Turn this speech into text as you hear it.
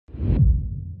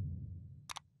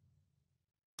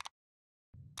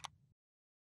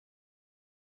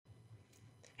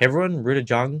Hey everyone, Ruda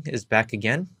Zhang is back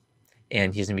again,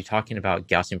 and he's going to be talking about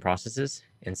Gaussian processes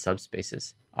and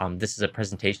subspaces. This is a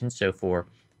presentation, so for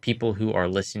people who are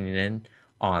listening in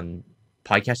on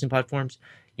podcasting platforms,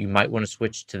 you might want to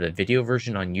switch to the video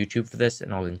version on YouTube for this,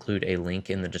 and I'll include a link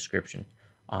in the description.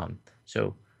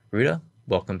 So Ruda,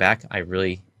 welcome back. I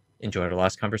really enjoyed our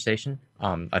last conversation.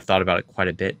 I've thought about it quite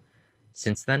a bit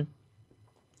since then,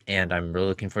 and I'm really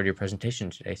looking forward to your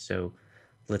presentation today. So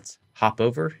let's hop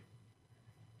over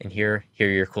and hear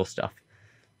your cool stuff.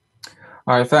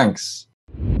 All right, thanks.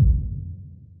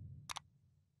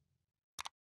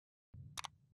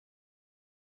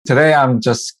 Today, I'm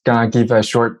just gonna give a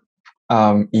short,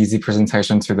 easy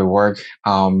presentation to the work.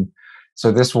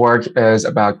 So this work is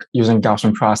about using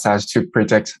Gaussian process to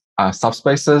predict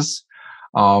subspaces,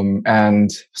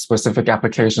 and specific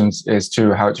applications is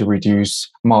to how to reduce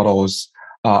models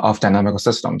of dynamical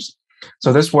systems.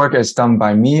 So this work is done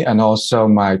by me and also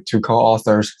my two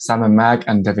co-authors, Simon Mack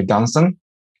and David Dunson.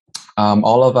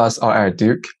 All of us are at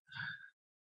Duke.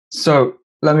 So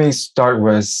let me start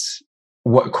with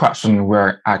what question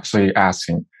we're actually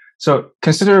asking. So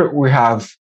consider we have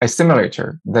a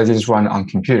simulator that is run on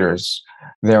computers.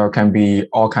 There can be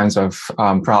all kinds of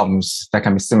problems that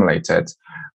can be simulated.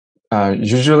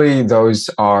 Usually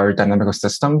those are dynamical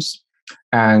systems.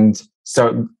 And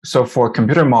so for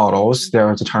computer models, there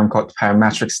is a term called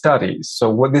parametric studies. So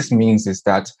what this means is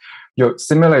that your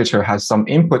simulator has some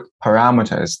input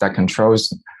parameters that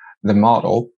controls the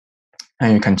model,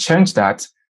 and you can change that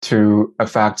to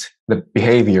affect the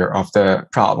behavior of the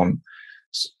problem.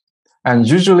 And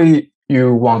usually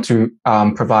you want to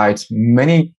provide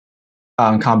many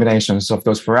combinations of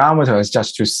those parameters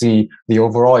just to see the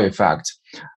overall effect.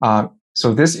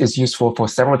 So this is useful for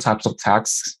several types of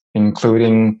tasks,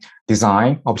 including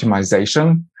design,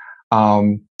 optimization,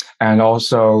 and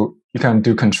also you can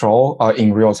do control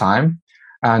in real time.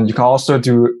 And you can also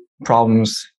do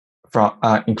problems from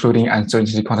including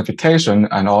uncertainty quantification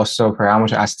and also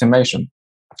parameter estimation.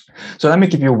 So let me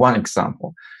give you one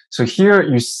example. So here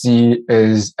you see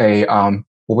is a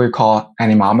what we call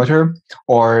anemometer,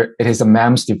 or it is a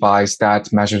MEMS device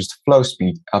that measures the flow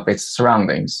speed of its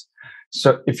surroundings.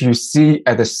 So if you see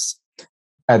at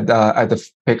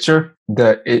the picture,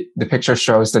 the picture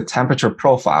shows the temperature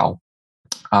profile,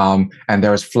 and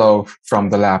there is flow from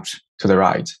the left to the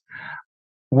right.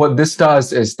 What this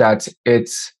does is that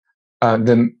it's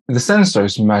the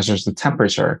sensors measures the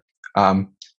temperature,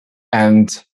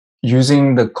 and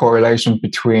using the correlation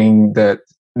between the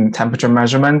temperature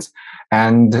measurement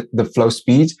and the flow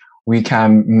speed, we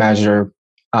can measure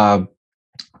the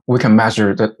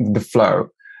flow.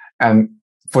 And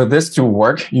for this to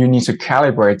work, you need to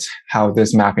calibrate how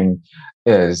this mapping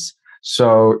is.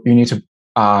 So you need to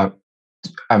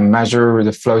measure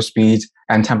the flow speed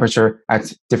and temperature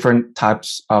at different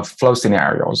types of flow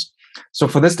scenarios. So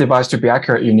for this device to be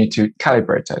accurate, you need to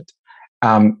calibrate it.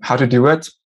 How to do it?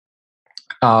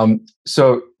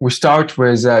 So we start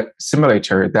with a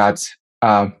simulator that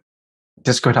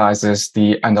discretizes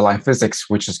the underlying physics,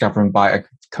 which is governed by a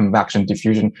convection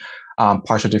diffusion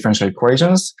partial differential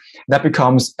equations. That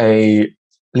becomes a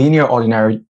linear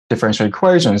ordinary differential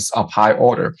equations of high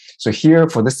order. So here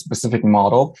for this specific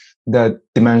model, the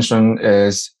dimension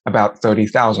is about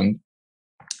 30,000.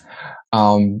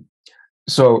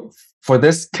 So for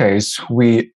this case,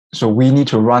 we need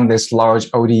to run this large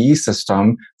ODE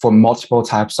system for multiple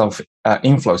types of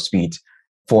inflow speed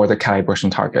for the calibration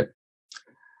target.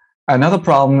 Another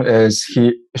problem is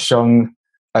shown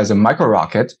as a micro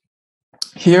rocket.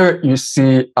 Here you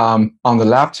see on the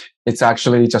left, it's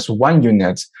actually just one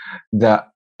unit that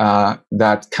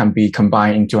can be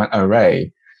combined into an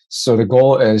array. So the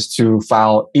goal is to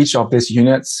file each of these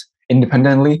units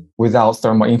independently without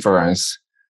thermal inference.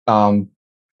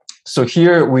 So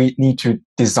here we need to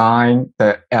design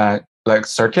the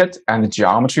circuit and the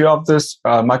geometry of this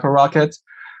micro rocket.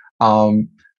 And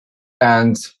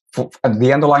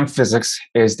the underlying physics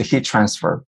is the heat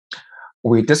transfer.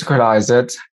 We discretize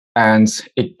it, and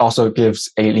it also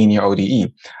gives a linear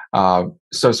ODE.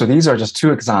 So these are just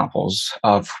two examples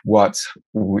of what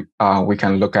we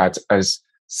can look at as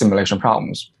simulation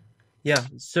problems. Yeah.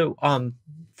 So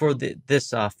for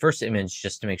this first image,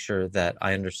 just to make sure that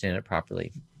I understand it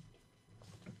properly,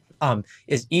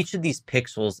 is each of these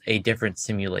pixels a different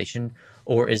simulation,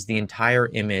 or is the entire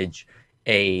image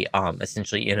a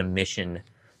essentially an emission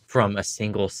from a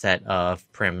single set of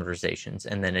parameterizations,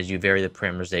 and then as you vary the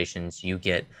parameterizations, you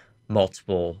get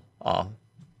multiple,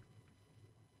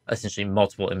 essentially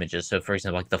multiple images? So for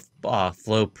example, like the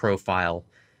flow profile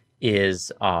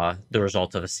is the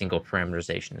result of a single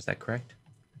parameterization. Is that correct?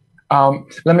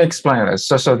 Let me explain this.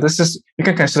 So this is, you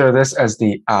can consider this as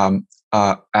the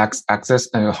x-axis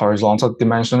and the horizontal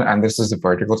dimension, and this is the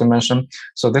vertical dimension.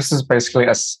 So this is basically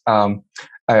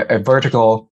a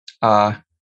vertical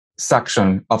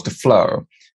section of the flow.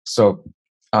 So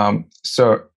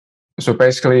so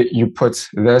basically you put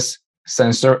this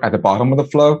sensor at the bottom of the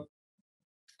flow,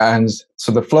 and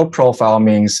so the flow profile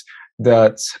means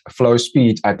that flow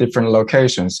speed at different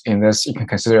locations. In this, you can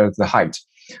consider the height.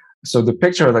 So the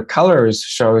picture of the colors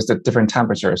shows the different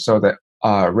temperatures. So the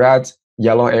red,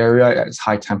 yellow area is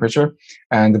high temperature,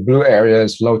 and the blue area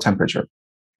is low temperature.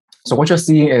 So what you're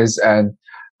seeing is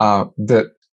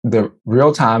the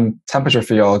real-time temperature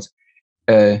field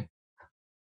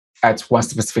at one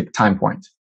specific time point.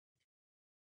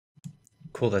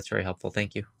 Cool, that's very helpful.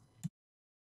 Thank you.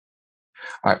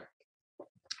 All right.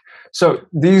 So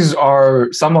these are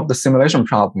some of the simulation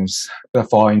problems that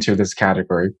fall into this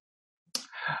category.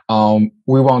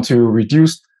 We want to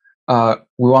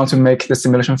make the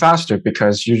simulation faster,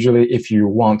 because usually if you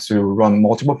want to run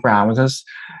multiple parameters,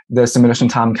 the simulation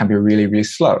time can be really, really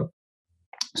slow.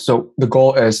 So the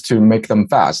goal is to make them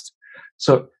fast.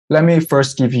 So let me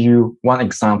first give you one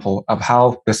example of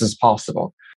how this is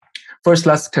possible. First,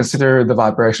 let's consider the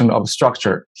vibration of a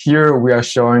structure. Here we are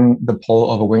showing the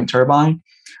pole of a wind turbine.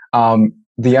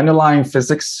 The underlying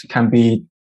physics can be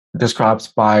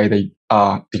described by the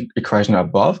equation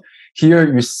above.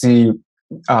 Here you see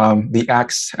the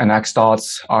x and x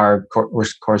dots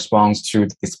which corresponds to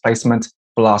the displacement,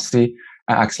 velocity,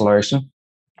 and acceleration.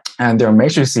 And there are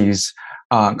matrices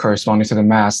corresponding to the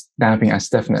mass, damping, and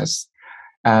stiffness.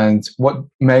 And what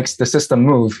makes the system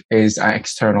move is an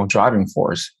external driving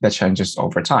force that changes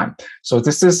over time. So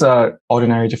this is an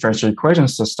ordinary differential equation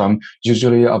system,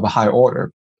 usually of a high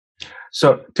order.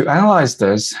 So to analyze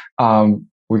this,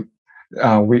 we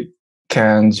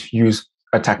can use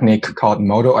a technique called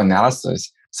modal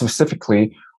analysis.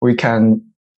 Specifically, we can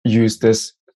use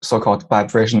this so-called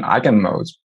vibration eigenmode.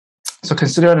 So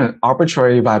consider an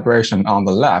arbitrary vibration on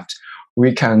the left.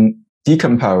 We can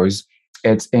decompose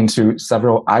it into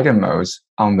several eigenmodes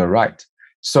on the right.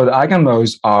 So the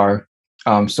eigenmodes are,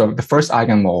 so the first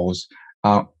eigenmode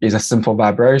is a simple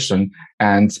vibration,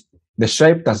 and the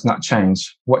shape does not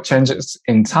change. What changes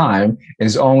in time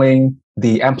is only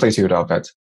the amplitude of it.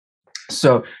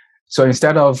 So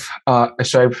instead of a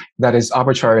shape that is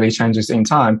arbitrarily changes in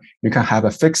time, you can have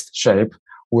a fixed shape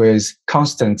with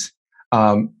constant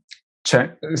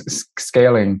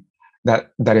scaling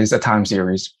that is a time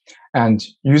series. And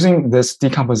using this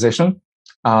decomposition,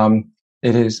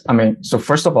 so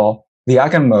first of all, the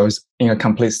eigenmodes in a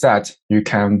complete set, you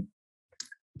can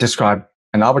describe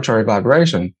an arbitrary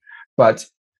vibration. But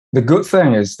the good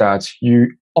thing is that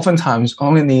you oftentimes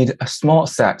only need a small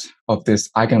set of these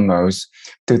eigenmodes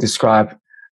to describe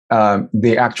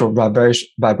the actual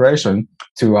vibration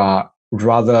to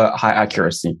rather high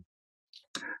accuracy.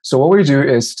 So what we do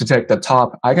is to take the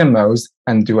top eigenmodes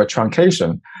and do a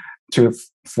truncation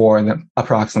for an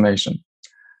approximation.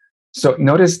 So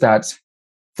notice that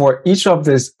for each of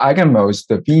these eigenmodes,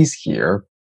 the V's here,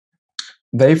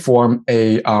 they form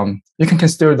you can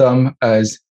consider them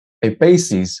as a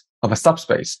basis of a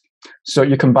subspace. So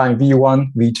you combine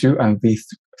V1, V2, and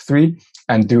V3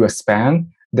 and do a span,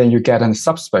 then you get a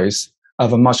subspace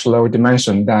of a much lower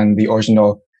dimension than the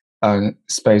original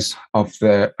space of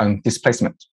the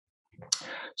displacement.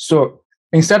 So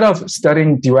instead of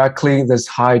studying directly this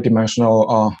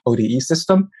high-dimensional ODE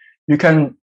system, you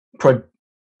can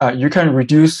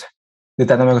reduce the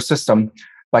dynamical system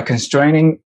by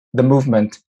constraining the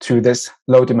movement to this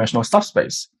low-dimensional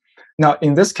subspace. Now,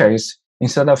 in this case,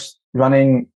 instead of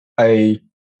running a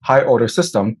high-order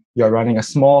system, you're running a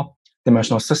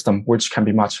small-dimensional system, which can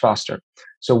be much faster.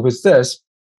 So with this,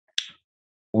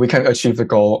 we can achieve the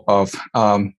goal of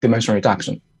dimension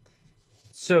reduction.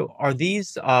 So are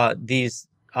these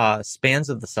spans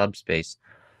of the subspace,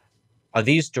 are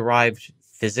these derived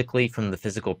physically from the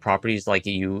physical properties, like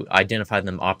you identify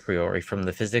them a priori from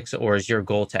the physics, or is your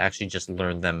goal to actually just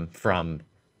learn them from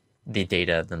the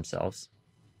data themselves?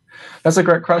 That's a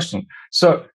great question.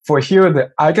 So for here,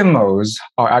 the eigenmodes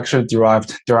are actually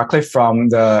derived directly from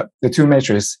the two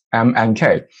matrices M and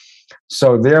K.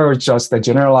 So they are just the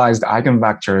generalized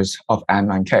eigenvectors of M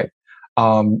and K.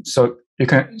 So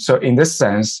in this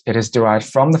sense, it is derived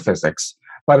from the physics.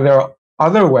 But there are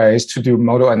other ways to do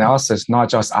modal analysis, not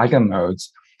just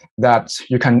eigenmodes, that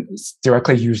you can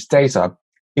directly use data,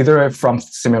 either from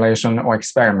simulation or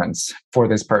experiments for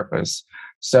this purpose.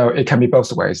 So it can be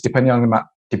both ways, depending on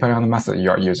the method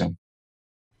you are using.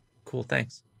 Cool,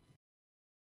 thanks.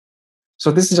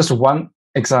 So this is just one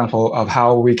example of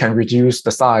how we can reduce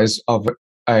the size of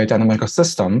a dynamical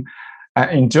system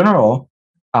And in general,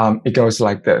 it goes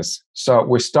like this. So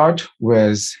we start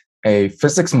with a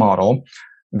physics model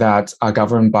that are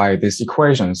governed by these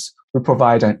equations. We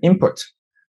provide an input,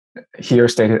 here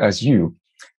stated as U,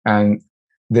 and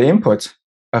the input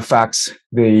affects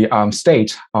the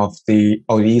state of the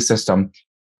ODE system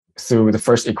through the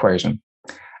first equation.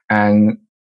 And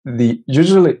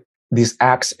usually this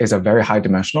X is a very high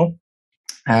dimensional,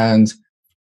 and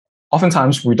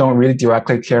oftentimes we don't really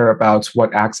directly care about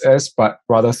what X is, but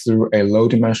rather through a low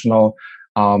dimensional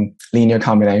linear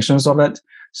combinations of it.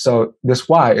 So this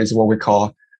Y is what we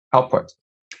call output.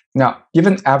 Now,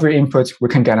 given every input, we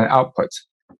can get an output,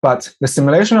 but the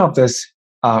simulation of this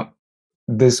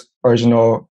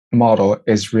original model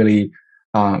is really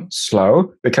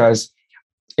slow because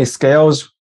it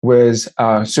scales with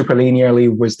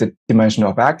superlinearly with the dimension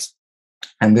of X,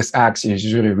 and this X is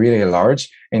usually really large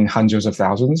in hundreds of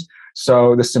thousands.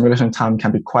 So the simulation time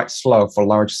can be quite slow for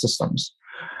large systems.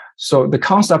 So the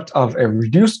concept of a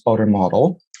reduced order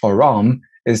model, or ROM,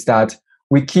 is that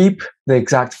we keep the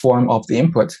exact form of the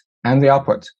input and the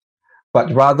output,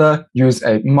 but rather use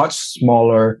a much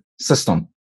smaller system.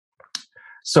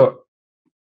 So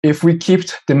if we keep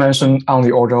dimension on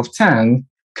the order of 10,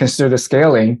 consider the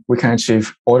scaling, we can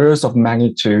achieve orders of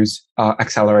magnitudes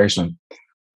acceleration.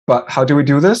 But how do we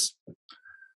do this?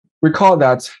 Recall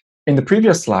that in the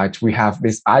previous slide, we have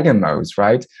these eigenmodes,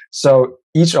 right? So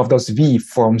each of those V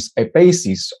forms a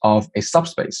basis of a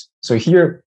subspace. So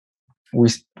here we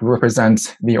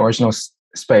represent the original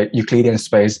space, Euclidean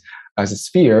space, as a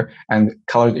sphere, and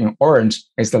colored in orange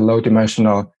is the low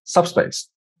dimensional subspace.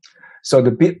 So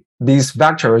these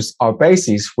vectors are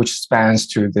bases which spans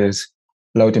to this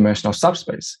low dimensional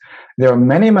subspace. There are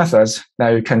many methods that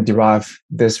you can derive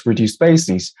this reduced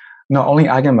basis, not only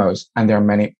eigenmodes, and there are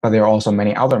many, but there are also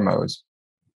many other modes.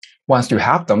 Once you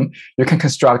have them, you can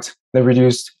construct the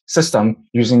reduced system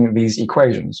using these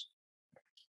equations.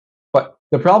 But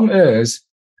the problem is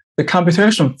the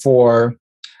computation for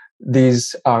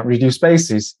these reduced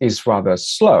bases is rather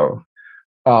slow.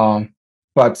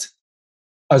 But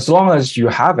as long as you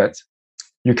have it,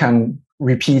 you can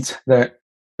repeat the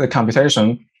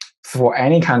computation for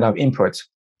any kind of input,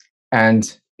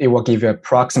 and it will give you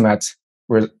approximately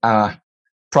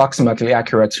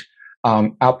accurate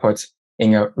output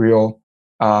in a real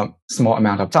small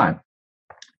amount of time.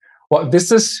 Well,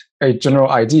 this is a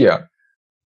general idea.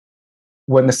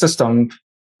 When the system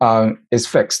is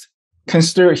fixed,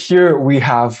 consider here we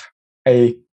have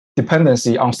a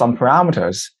dependency on some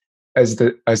parameters, as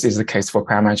is the case for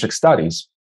parametric studies.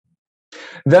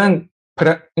 Then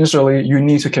potentially you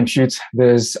need to compute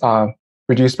this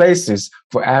reduced basis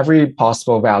for every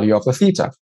possible value of the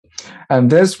theta. And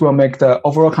this will make the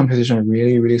overall computation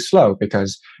really, really slow,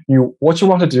 because what you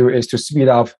want to do is to speed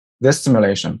up this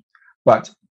simulation. But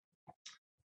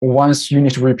once you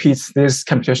need to repeat this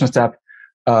computation step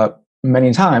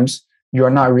many times, you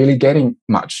are not really getting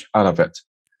much out of it.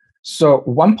 So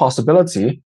one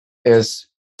possibility is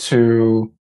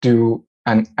to do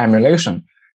an emulation.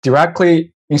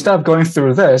 Directly, instead of going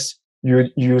through this, you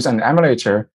would use an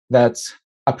emulator that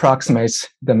approximates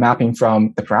the mapping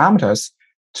from the parameters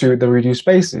to the reduced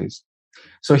basis.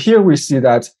 So here we see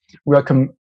that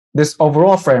this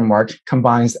overall framework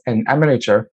combines an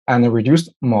emulator and a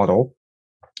reduced model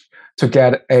to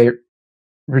get a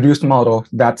reduced model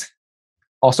that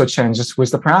also changes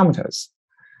with the parameters.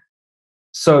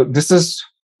 So this is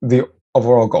the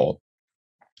overall goal.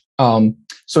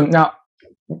 So now,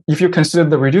 if you consider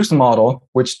the reduced model,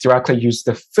 which directly uses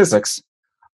the physics,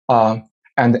 and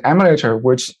the emulator,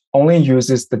 which only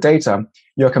uses the data,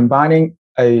 you're combining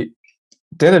a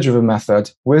data-driven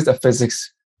method with a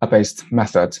physics-based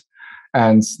method.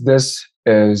 And this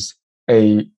is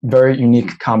a very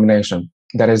unique combination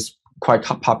that is quite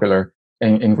popular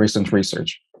in recent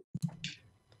research.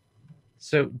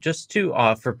 So just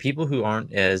to, for people who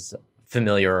aren't as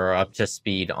familiar or up to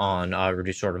speed on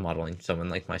reduced order modeling, someone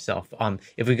like myself,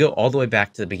 if we go all the way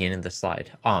back to the beginning of the slide,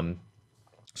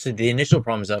 so the initial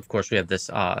problem is that, of course, we have this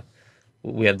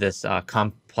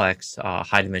complex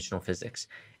high-dimensional physics,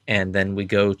 and then we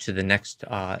go to the next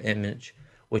image,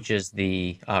 which is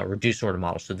the reduced order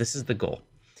model. So this is the goal,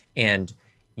 and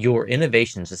your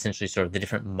innovations, essentially, sort of the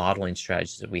different modeling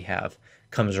strategies that we have,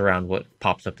 comes around what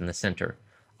pops up in the center.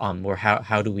 Or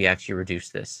how do we actually reduce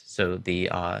this? So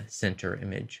the center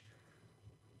image.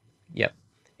 Yep.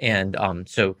 And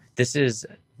so this is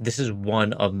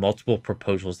one of multiple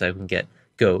proposals that we can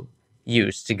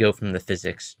use to go from the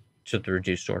physics to the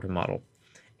reduced order model.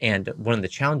 And one of the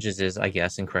challenges is, I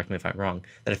guess, and correct me if I'm wrong,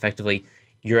 that effectively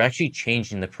you're actually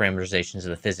changing the parameterizations of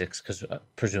the physics, because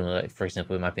presumably, like, for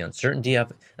example, it might be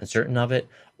uncertain of it,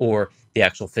 or the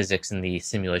actual physics and the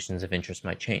simulations of interest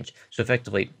might change. So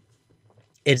effectively,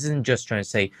 it isn't just trying to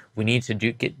say we need to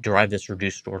derive this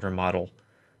reduced order model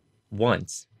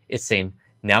once. It's saying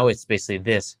now it's basically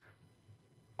this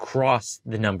cross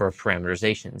the number of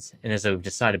parameterizations. And as I've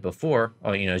decided before,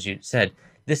 or as you said,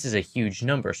 this is a huge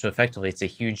number. So effectively, it's a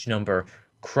huge number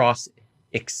cross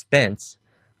expense,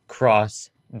 cross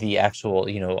the actual,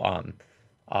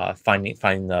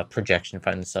 finding the projection,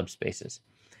 finding the subspaces.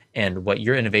 And what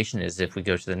your innovation is, if we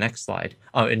go to the next slide,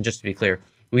 and just to be clear,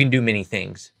 we can do many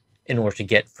things in order to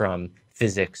get from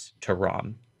physics to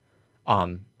ROM.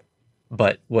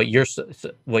 But what your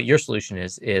solution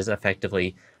is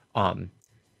effectively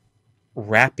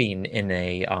wrapping in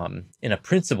a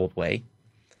principled way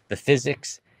the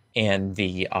physics and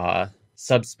the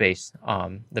subspace,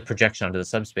 the projection onto the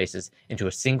subspaces into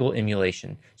a single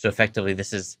emulation. So effectively,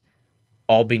 this is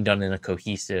all being done in a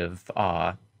cohesive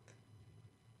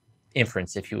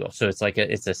inference, if you will. So it's like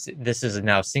this is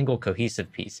now a single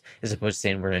cohesive piece, as opposed to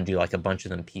saying we're going to do like a bunch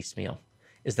of them piecemeal.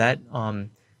 Is that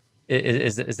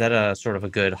is that a sort of a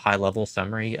good high level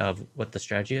summary of what the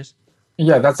strategy is?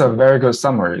 Yeah, that's a very good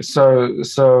summary. So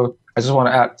I just want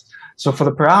to add. So for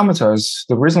the parameters,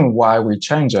 the reason why we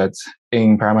change it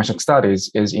in parametric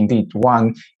studies is indeed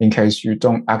one, in case you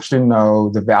don't actually know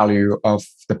the value of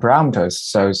the parameters.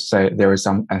 So say there is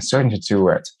some uncertainty to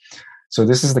it. So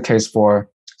this is the case for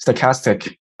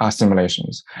stochastic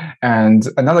simulations. And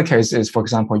another case is, for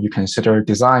example, you consider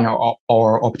design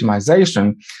or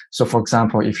optimization. So for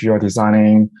example, if you're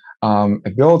designing a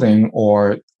building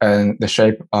or the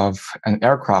shape of an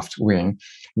aircraft wing,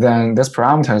 then these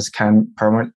parameters can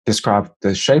describe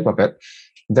the shape of it.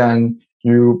 Then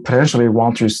you potentially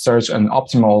want to search an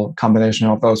optimal combination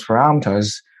of those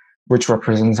parameters, which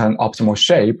represents an optimal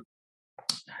shape.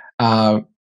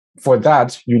 For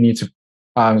that, you need to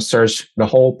search the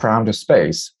whole parameter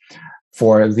space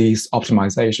for these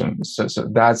optimizations. So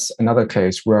that's another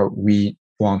case where we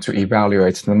want to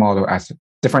evaluate the model as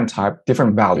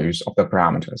different values of the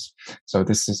parameters. So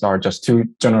this are just two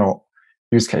general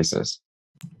use cases.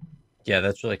 Yeah,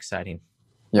 that's really exciting.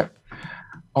 Yeah.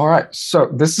 All right.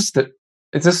 So this is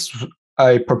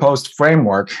a proposed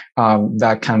framework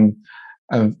that can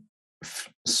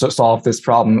solve this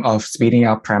problem of speeding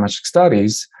up parametric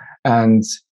studies. And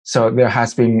so there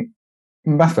has been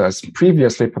methods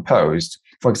previously proposed,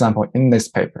 for example, in this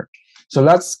paper. So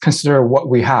let's consider what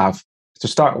we have to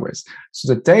start with.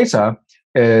 So the data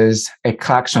is a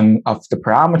collection of the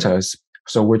parameters,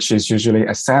 so which is usually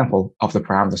a sample of the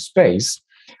parameter space.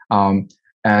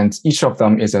 And each of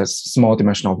them is a small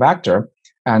dimensional vector.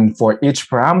 And for each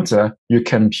parameter, you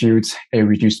compute a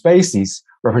reduced basis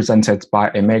represented by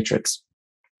a matrix.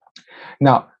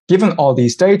 Now, given all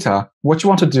these data, what you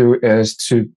want to do is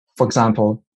to, for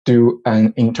example, do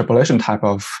an interpolation type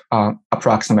of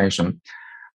approximation.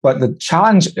 But the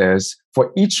challenge is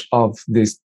for each of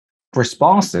these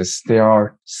responses, there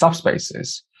are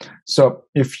subspaces. So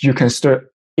if you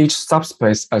consider each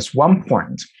subspace as one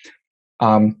point,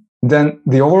 then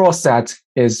the overall set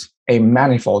is a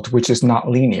manifold, which is not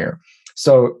linear.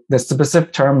 So the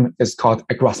specific term is called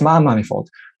a Grassmann manifold.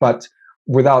 But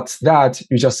without that,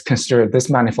 you just consider this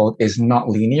manifold is not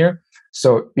linear.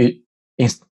 So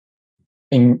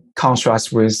in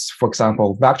contrast with, for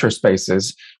example, vector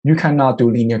spaces, you cannot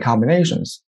do linear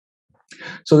combinations.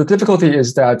 So the difficulty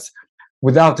is that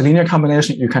without the linear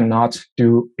combination, you cannot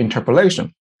do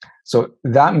interpolation. So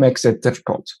that makes it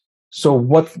difficult. So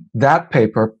what that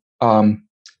paper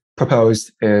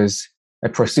proposed is a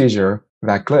procedure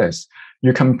like this.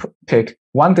 You can pick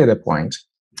one data point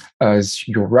as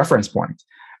your reference point.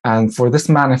 And for this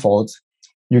manifold,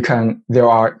 there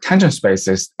are tangent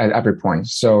spaces at every point.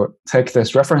 So take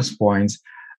this reference point,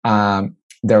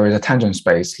 there is a tangent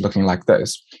space looking like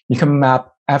this. You can map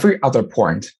every other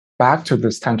point back to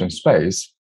this tangent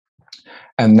space.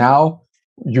 And now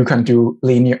you can do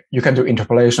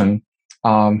interpolation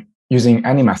using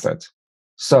any method.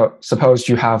 So suppose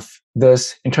you have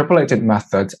this interpolated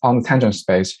method on the tangent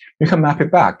space, you can map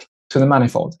it back to the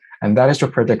manifold, and that is your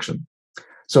prediction.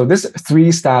 So this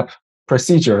three-step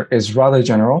procedure is rather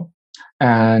general,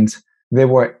 and they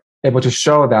were able to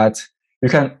show that you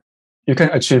can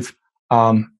achieve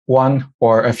one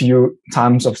or a few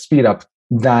times of speed up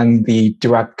than the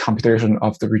direct computation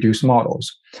of the reduced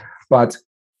models. But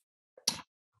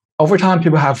over time,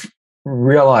 people have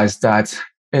realized that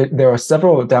there are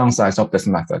several downsides of this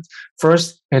method.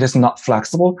 First, it is not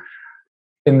flexible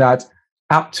in that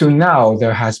up to now,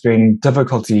 there has been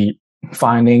difficulty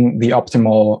finding the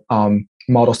optimal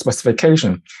model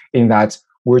specification in that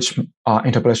which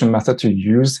interpolation method to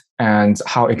use and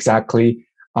how exactly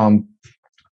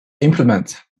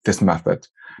implement this method.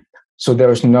 So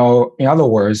there's no, in other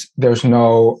words, there's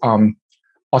no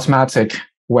automatic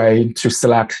way to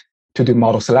do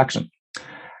model selection.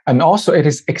 And also it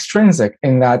is extrinsic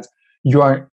in that you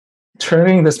are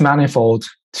turning this manifold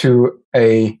to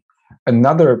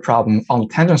another problem on the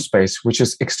tangent space, which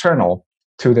is external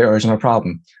to the original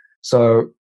problem.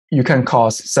 So you can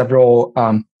cause several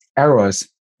errors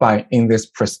in this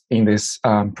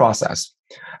process.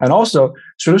 And also,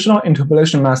 traditional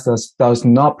interpolation methods does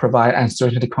not provide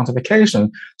uncertainty quantification,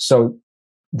 so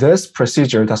this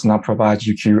procedure does not provide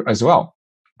UQ as well.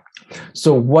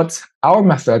 So what our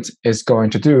method is going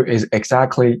to do is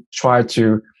exactly try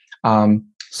to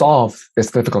solve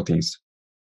these difficulties.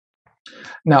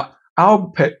 Now,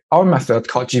 our method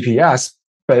called GPS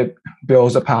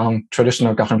builds upon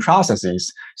traditional Gaussian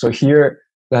processes. So here,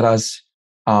 let us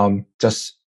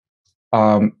just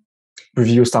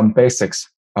review some basics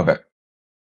of it.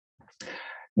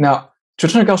 Now,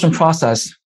 traditional Gaussian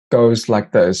process goes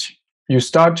like this. You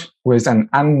start with an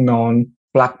unknown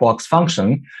black box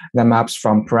function that maps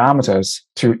from parameters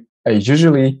to a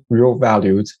usually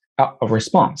real-valued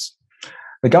response.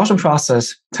 The Gaussian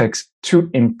process takes two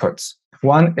inputs.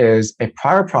 One is a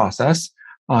prior process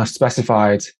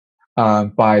specified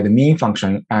by the mean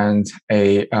function and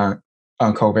a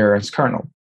covariance kernel.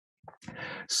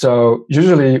 So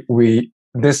usually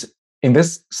in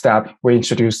this step, we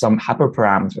introduce some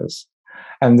hyperparameters.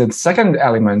 And the second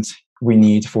element we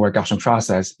need for a Gaussian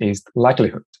process is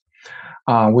likelihood,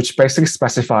 which basically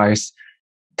specifies,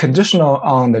 conditional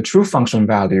on the true function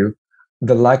value,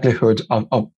 the likelihood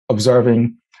of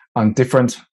observing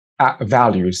different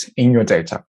values in your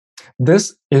data.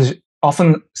 This is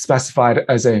often specified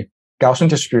as a Gaussian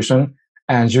distribution,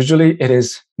 and usually it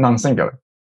is non-singular.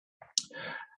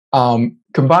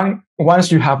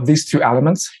 Once you have these two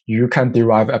elements, you can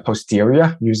derive a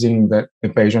posterior using the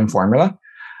Bayesian formula,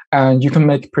 and you can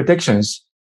make predictions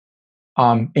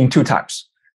in two types.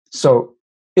 So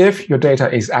if your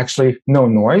data is actually no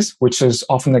noise, which is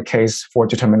often the case for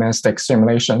deterministic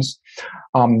simulations,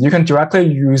 you can directly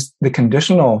use the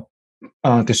conditional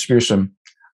distribution.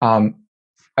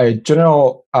 A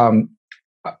general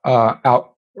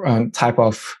type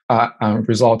of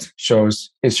result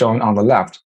is shown on the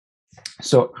left.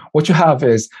 So what you have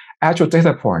is at your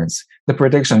data points, the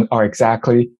predictions are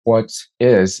exactly what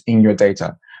is in your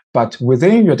data. But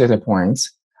within your data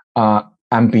points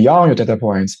and beyond your data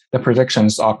points, the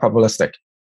predictions are probabilistic.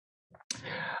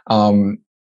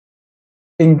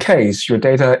 In case your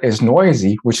data is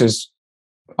noisy, which is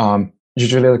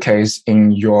usually the case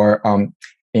in your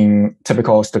in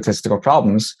typical statistical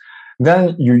problems,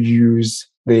 then you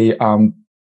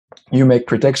make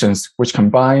predictions which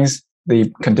combines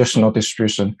the conditional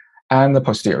distribution and the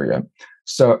posterior.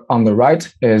 So on the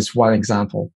right is one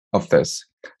example of this.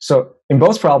 So in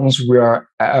both problems,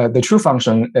 the true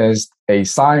function is a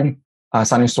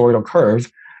sinusoidal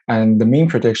curve, and the mean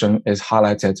prediction is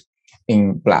highlighted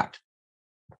in black.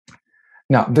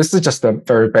 Now, this is just the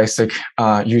very basic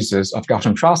uses of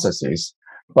Gaussian processes,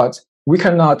 but we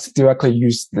cannot directly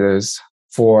use this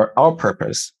for our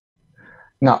purpose.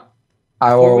 Now,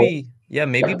 before we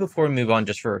move on,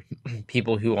 just for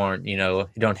people who aren't, who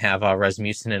don't have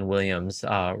Rasmussen and Williams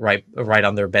right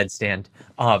on their bedstand.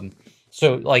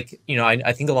 So, I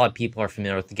think a lot of people are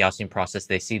familiar with the Gaussian process.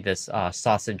 They see this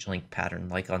sausage link pattern,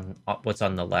 like on what's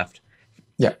on the left.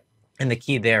 Yeah. And the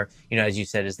key there, as you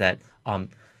said, is that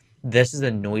this is a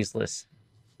noiseless.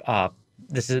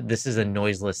 This is a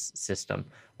noiseless system,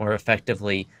 where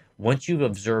effectively, once you've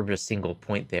observed a single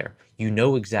point there, you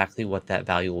know exactly what that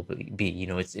value will be.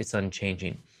 It's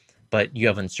unchanging, but you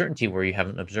have uncertainty where you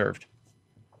haven't observed.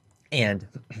 And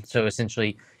so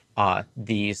essentially,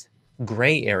 these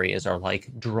gray areas are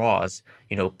like draws,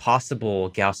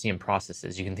 possible Gaussian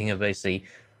processes. You can think of basically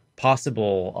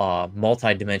possible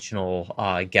multi-dimensional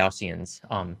Gaussians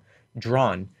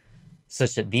drawn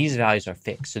such that these values are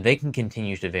fixed. So they can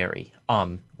continue to vary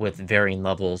with varying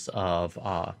levels of,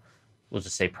 we'll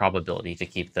just say probability to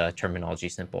keep the terminology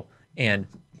simple. And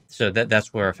so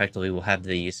that's where effectively we'll have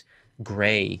these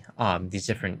gray, these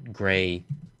different gray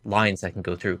lines that can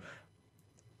go through,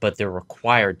 but they're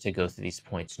required to go through these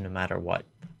points no matter what,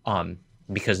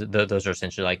 because those are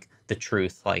essentially like the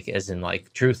truth, like as in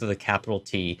like truth of the capital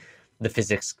T, the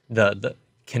physics, the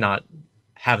cannot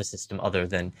have a system other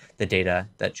than the data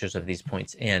that shows up these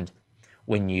points. And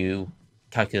when you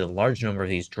calculate a large number of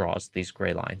these draws, these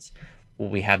gray lines,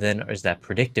 what we have then is that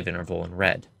predictive interval in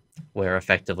red, where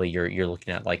effectively you're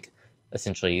looking at like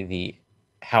essentially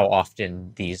how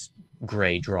often these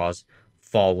gray draws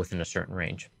fall within a certain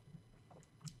range.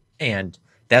 And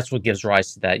that's what gives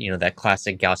rise to that, that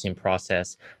classic Gaussian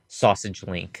process sausage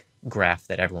link graph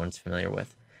that everyone's familiar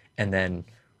with. And then,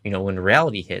 when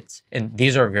reality hits, and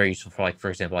these are very useful for, for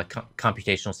example,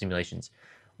 computational simulations,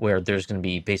 where there's going to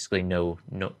be basically no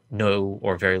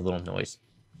or very little noise,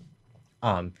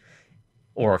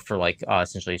 or for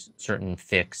essentially certain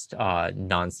fixed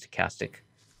non-stochastic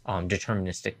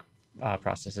deterministic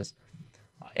processes.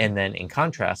 And then in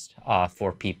contrast,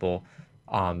 for people,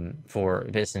 for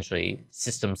essentially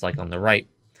systems like on the right,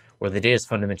 where the data is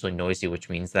fundamentally noisy, which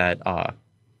means that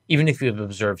even if you've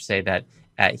observed, say that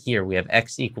at here we have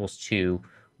x equals 2,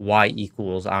 y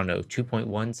equals,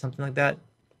 2.1, something like that.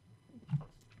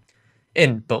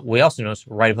 But we also notice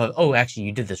right above, oh, actually,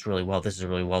 you did this really well. This is a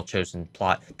really well-chosen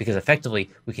plot, because effectively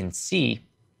we can see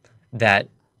that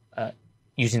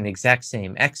using the exact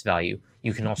same x value,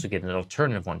 you can also get an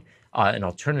alternative one, an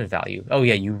alternative value. Oh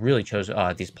yeah, you really chose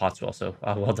these plots well, so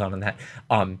well done on that.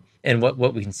 And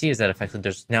what we can see is that effectively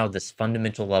there's now this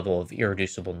fundamental level of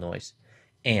irreducible noise.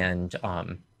 And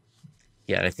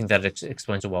yeah, I think that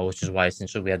explains it well, which is why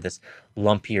essentially we have this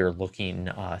lumpier looking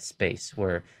space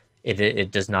where it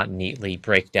does not neatly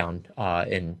break down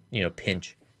and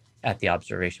pinch at the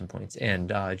observation points. And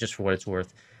just for what it's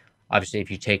worth, obviously,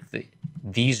 if you take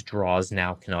these draws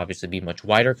now can obviously be much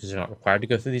wider because they're not required to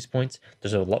go through these points.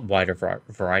 There's a lot wider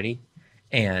variety.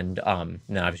 And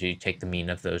then obviously you take the mean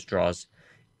of those draws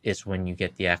is when you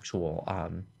get the actual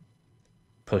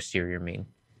posterior mean,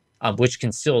 which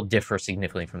can still differ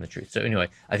significantly from the truth. So anyway,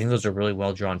 I think those are really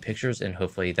well-drawn pictures, and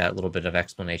hopefully that little bit of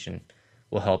explanation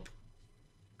will help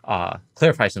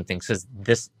clarify some things, because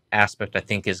this aspect, I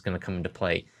think, is going to come into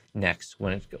play next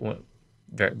when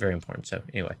very, very important. So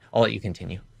anyway, I'll let you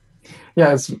continue.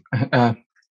 Yeah,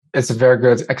 it's a very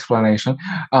good explanation.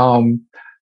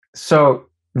 So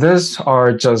these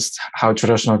are just how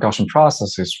traditional Gaussian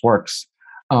processes works.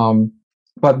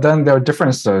 But then there are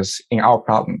differences in our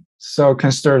problem. So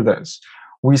consider this.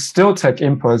 We still take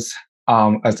inputs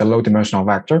as a low-dimensional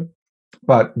vector,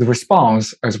 but the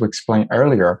response, as we explained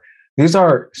earlier, these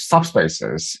are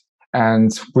subspaces,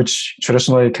 and which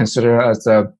traditionally considered as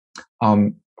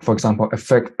for example,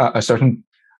 a certain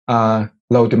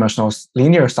low-dimensional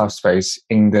linear subspace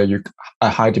in the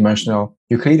high-dimensional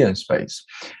Euclidean space.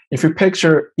 If you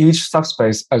picture each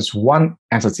subspace as one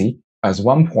entity, as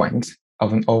one point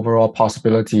of an overall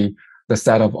possibility, the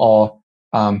set of all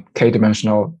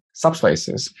k-dimensional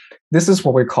subspaces, this is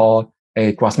what we call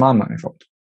a Grassmann manifold.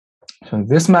 So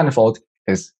this manifold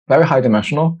is very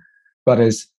high-dimensional, but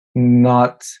is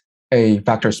not a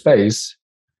vector space.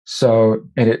 So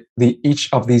each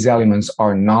of these elements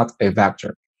are not a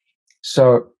vector.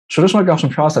 So traditional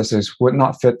Gaussian processes would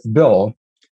not fit the bill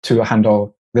to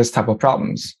handle this type of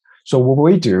problems. So what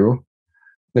we do,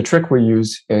 the trick we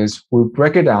use is we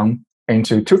break it down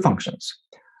into two functions.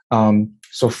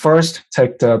 So first,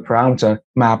 take the parameter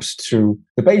maps to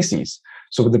the bases.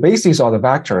 So the bases are the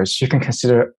vectors. You can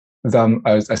consider them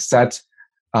as a set,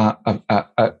 a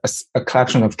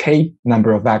collection of k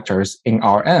number of vectors in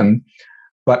Rm.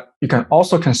 But you can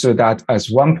also consider that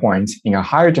as one point in a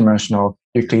higher dimensional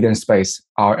Euclidean space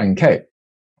Rnk.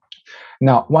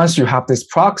 Now, once you have this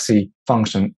proxy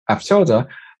function f tilde,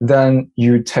 then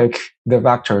you take the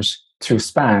vectors to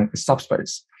span a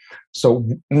subspace. So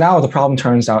now the problem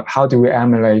turns out, how do we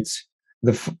emulate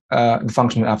the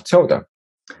function f tilde?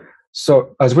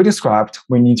 So as we described,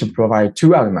 we need to provide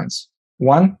two elements.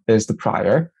 One is the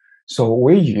prior. So what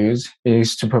we use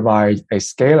is to provide a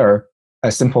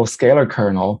simple scalar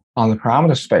kernel on the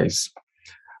parameter space.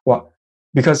 Well,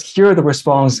 because here the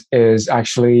response is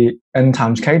actually n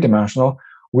times k dimensional,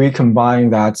 we combine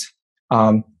that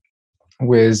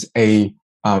with a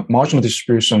marginal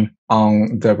distribution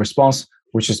on the response,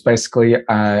 which is basically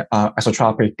an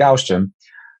isotropic Gaussian,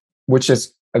 which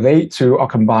is they two are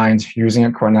combined using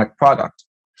a Koronek product.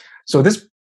 So this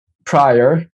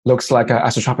prior looks like an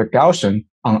isotropic Gaussian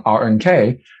on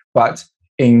Rnk, but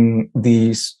in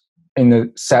the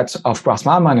set of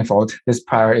Grassmann manifold, this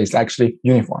prior is actually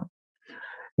uniform.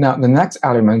 Now, the next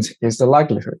element is the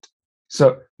likelihood.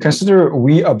 So consider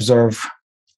we observe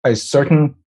a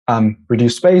certain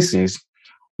reduced species.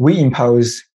 We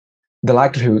impose the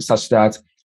likelihood such that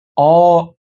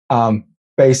all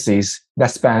bases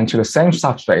that span to the same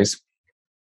subspace,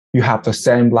 you have the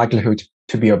same likelihood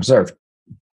to be observed.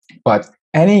 But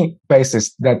any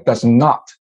basis that does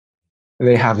not,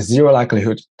 they have zero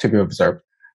likelihood to be observed.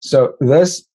 So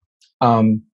this,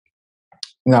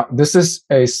 now this is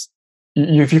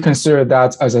if you consider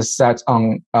that as a set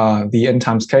on the n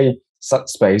times k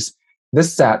subspace,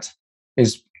 this set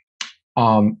is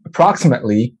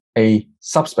approximately a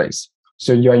subspace.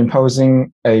 So you're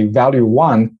imposing a value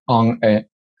 1 on a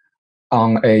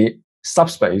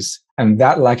subspace, and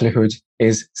that likelihood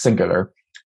is singular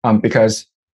because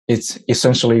it's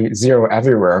essentially 0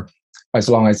 everywhere as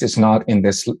long as it's not in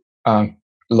this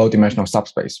low-dimensional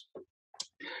subspace.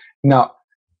 Now,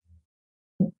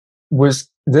 with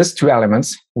these two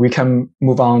elements, we can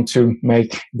move on to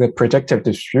make the predictive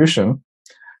distribution.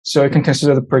 So you can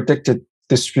consider the predicted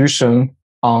distribution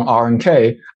on R and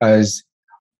K as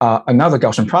another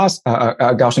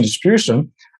Gaussian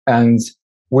distribution, and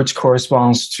which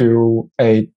corresponds to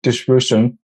a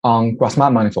distribution on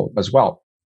Grassmann manifold as well.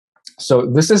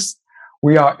 So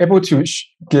we are able to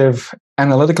give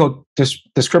analytical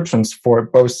descriptions for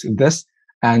both this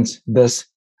and this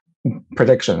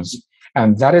predictions.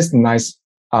 And that is the nice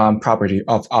property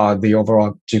of the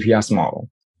overall GPS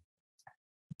model.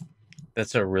 This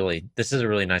is a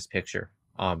really nice picture.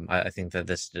 I think that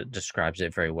this describes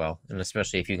it very well, and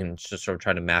especially if you can just sort of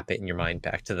try to map it in your mind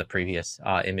back to the previous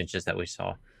images that we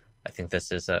saw. I think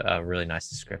this is a really nice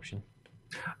description.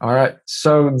 All right,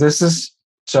 so this is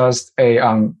just a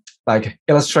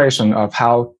illustration of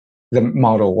how the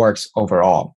model works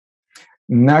overall.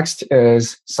 Next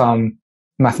is some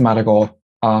mathematical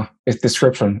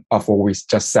description of what we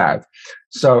just said.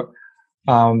 So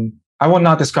I will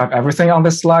not describe everything on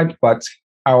this slide, but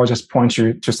I will just point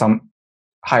you to some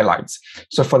highlights.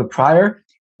 So for the prior,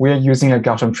 we are using a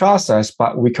Gaussian process,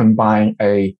 but we combine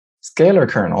a scalar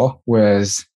kernel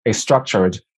with a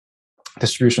structured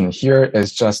distribution. Here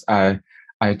is just a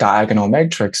diagonal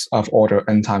matrix of order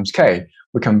n times k.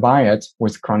 We combine it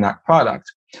with Cronach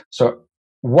product. So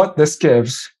what this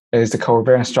gives is the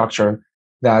covariance structure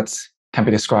that can be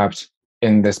described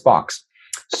in this box.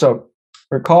 So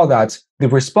recall that the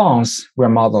response we're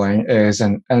modeling is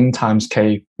an n times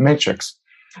k matrix.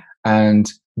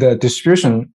 And the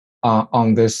distribution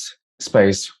on this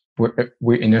space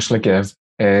we initially give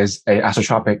is a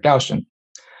isotropic Gaussian.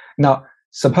 Now,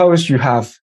 suppose you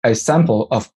have a sample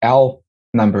of L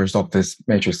numbers of these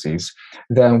matrices,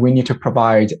 then we need to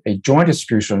provide a joint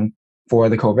distribution for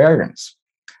the covariance.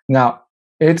 Now,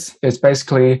 it's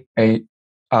basically a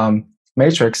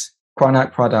matrix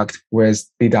Cronach product with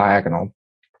the diagonal.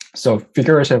 So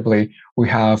figuratively, we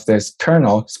have this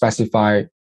kernel specified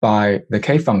by the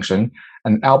k function,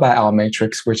 an L by L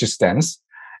matrix which is dense,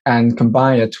 and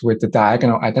combine it with the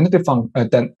diagonal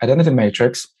identity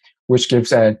matrix, which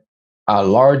gives a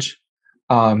large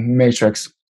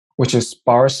matrix which is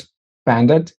sparse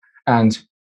banded and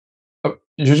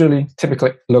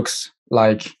typically looks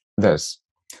like this.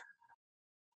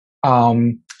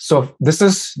 So this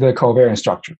is the covariance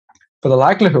structure. For the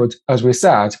likelihood, as we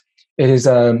said, it is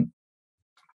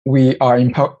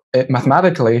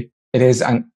mathematically it is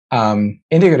an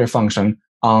indicator function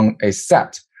on a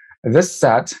set. This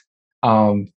set,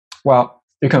 well,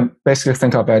 you can basically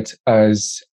think of it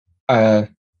as a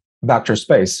vector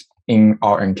space in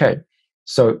R and K.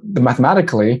 So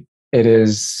mathematically, it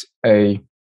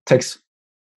takes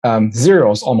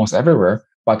zeros almost everywhere,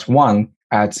 but 1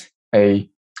 at a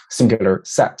singular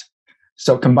set.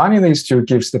 So combining these two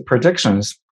gives the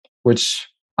predictions, which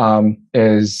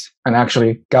is an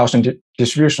actually Gaussian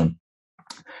distribution.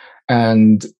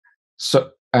 And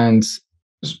so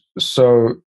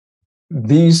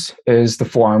these is the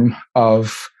form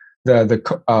of the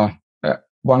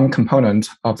one component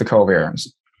of the covariance.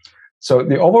 So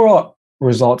the overall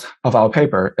result of our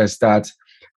paper is that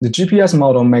the GPS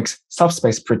model makes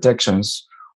subspace predictions,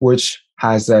 which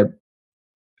has a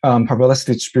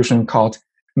probability distribution called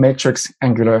matrix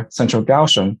angular central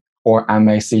Gaussian, or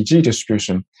MACG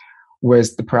distribution,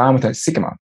 with the parameter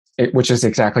sigma, which is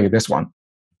exactly this one.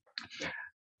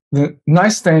 The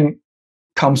nice thing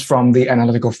comes from the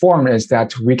analytical form is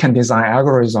that we can design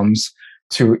algorithms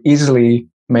to easily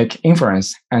make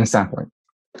inference and sampling.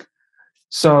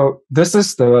 So this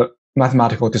is the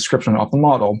mathematical description of the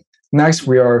model. Next,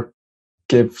 we'll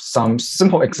give some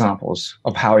simple examples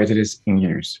of how it is in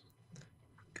use.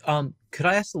 Could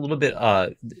I ask a little bit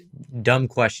dumb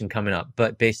question coming up?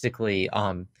 But basically,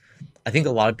 I think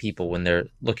a lot of people, when they're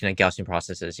looking at Gaussian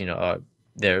processes,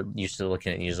 they're used to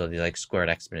looking at usually like squared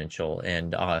exponential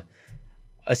and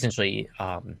essentially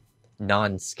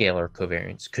non-scalar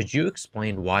covariance. Could you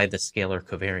explain why the scalar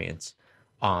covariance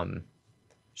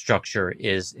structure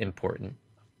is important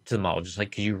to the model?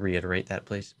 Could you reiterate that,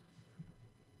 please?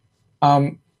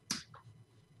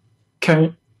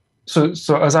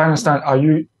 So as I understand, are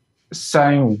you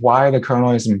saying why the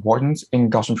kernel is important in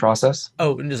Gaussian process?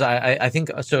 Oh, I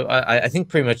think so. I think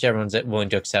pretty much everyone's willing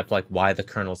to accept why the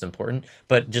kernel is important,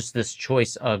 but just this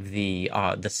choice of the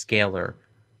scalar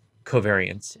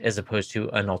covariance as opposed to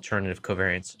an alternative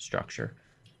covariance structure.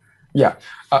 Yeah.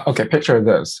 Okay. Picture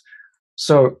this.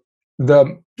 So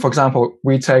for example,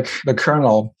 we take the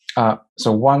kernel.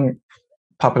 So one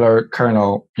popular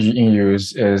kernel in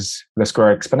use is the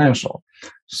square exponential.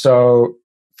 So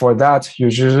for that, you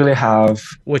usually have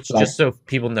Which, like, just so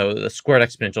people know, the squared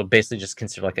exponential basically just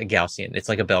considered like a Gaussian. It's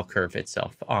like a bell curve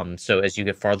itself. So as you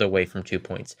get farther away from 2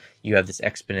 points, you have this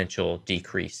exponential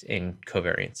decrease in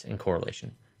covariance and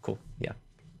correlation. Cool. Yeah.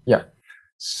 yeah.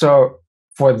 So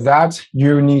for that,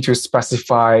 you need to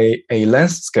specify a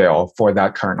length scale for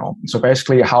that kernel. So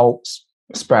basically how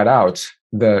spread out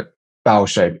the bell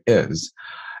shape is.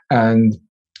 And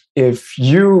if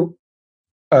you,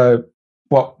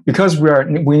 because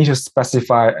we need to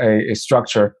specify a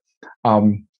structure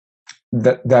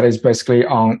that is basically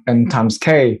on n times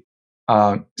k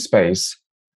space.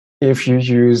 If you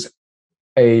use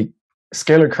a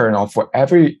scalar kernel for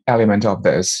every element of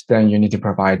this, then you need to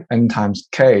provide n times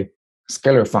k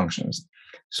scalar functions.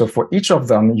 So for each of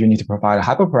them, you need to provide a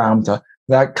hyperparameter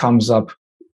that comes up.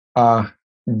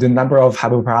 The number of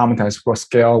hyperparameters will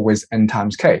scale with n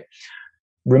times k.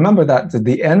 Remember that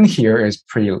the n here is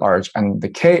pretty large and the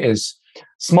k is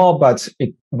small, but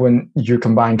when you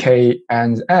combine k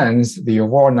and n's, the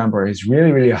overall number is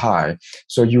really, really high.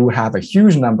 So you have a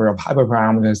huge number of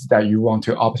hyperparameters that you want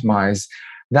to optimize.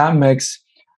 That makes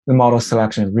the model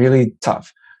selection really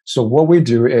tough. So what we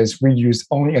do is we use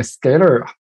only a scalar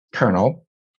kernel.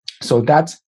 So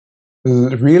that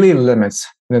really limits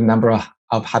the number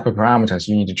of hyperparameters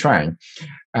you need to train.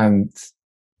 And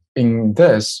in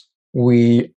this,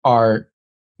 we are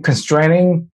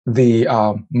constraining the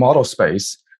model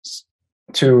space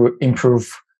to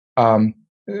improve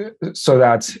so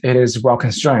that it is well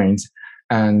constrained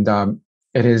and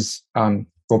it is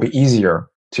will be easier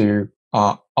to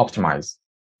optimize.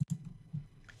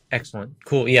 Excellent.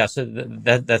 Cool. Yeah. So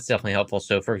that's definitely helpful.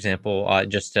 So, for example,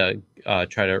 just to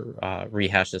try to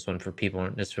rehash this one for people who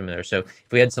aren't as familiar. So,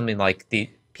 if we had something like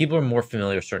people are more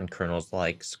familiar with certain kernels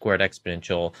like squared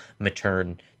exponential,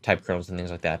 Matern type kernels and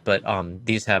things like that. But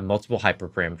these have multiple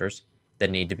hyperparameters that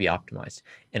need to be optimized.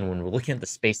 And when we're looking at the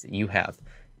space that you have,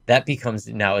 that becomes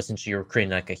now essentially you're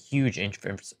creating like a huge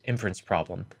inference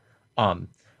problem.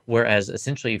 Whereas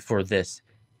essentially for this,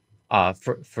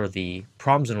 for the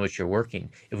problems in which you're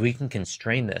working, if we can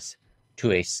constrain this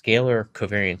to a scalar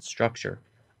covariance structure,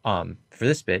 for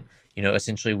this bit,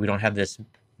 essentially we don't have this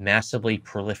massively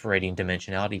proliferating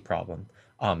dimensionality problem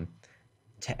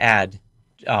to add,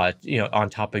 on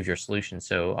top of your solution.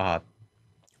 So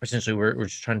essentially we're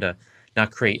just trying to not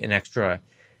create an extra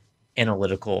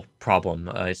analytical problem,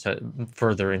 so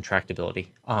further intractability.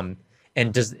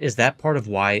 And is that part of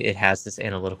why it has this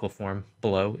analytical form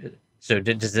below? So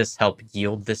does this help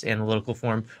yield this analytical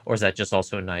form, or is that just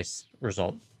also a nice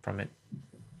result from it?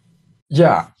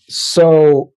 Yeah.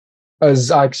 So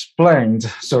as I explained,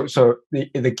 so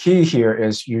the key here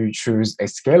is you choose a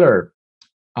scalar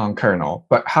kernel,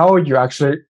 but how you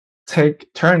actually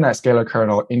turn that scalar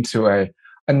kernel into a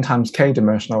n times k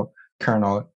dimensional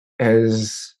kernel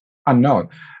is unknown.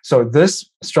 So this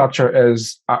structure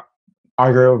is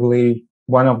arguably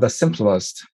one of the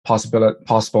simplest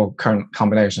possible current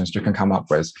combinations you can come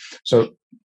up with. So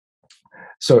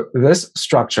this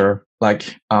structure,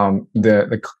 like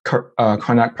the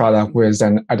Carnac product with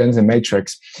an identity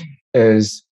matrix,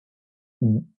 is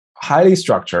highly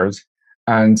structured,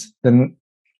 and then,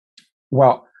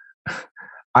 well,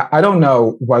 I don't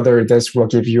know whether this will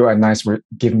give me a nice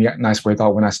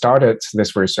result when I started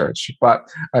this research, but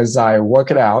as I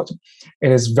work it out,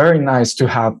 it is very nice to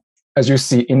have, as you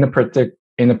see in the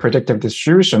predictive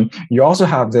distribution, you also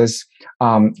have this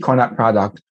Carnac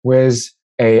product with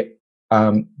a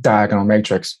diagonal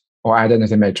matrix or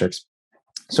identity matrix.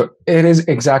 So it is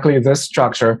exactly this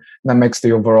structure that makes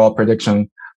the overall prediction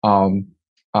computable,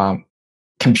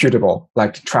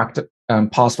 like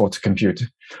possible to compute.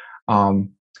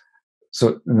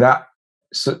 So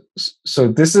this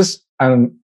is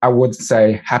I would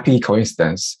say happy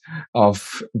coincidence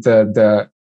of the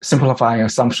simplifying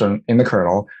assumption in the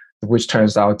kernel, which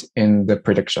turns out in the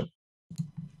prediction.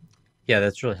 Yeah,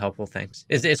 that's really helpful. Thanks.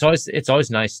 It's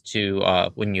always nice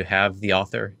to when you have the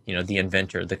author, the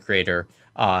inventor, the creator,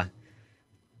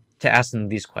 to ask them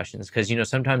these questions, because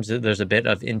sometimes there's a bit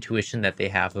of intuition that they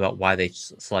have about why they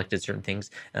selected certain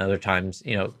things, and other times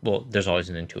well, there's always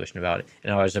an intuition about it,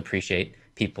 and I always appreciate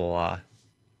people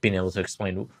being able to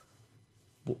explain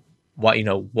why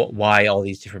why all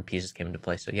these different pieces came into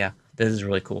play. So yeah, this is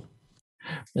really cool.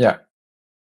 Yeah.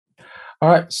 All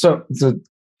right. So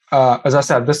as I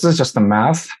said, this is just the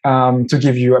math. To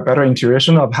give you a better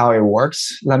intuition of how it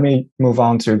works, let me move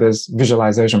on to this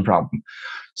visualization problem.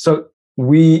 So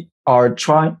we are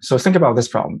trying. So think about this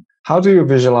problem. how do you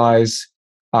visualize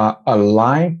a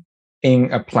line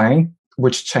in a plane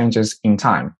which changes in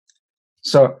time?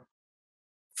 So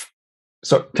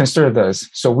consider this.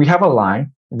 So we have a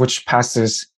line which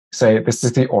passes, say, this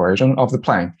is the origin of the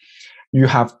plane. You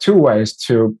have two ways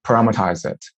to parameterize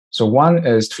it. So one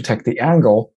is to take the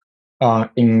angle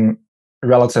in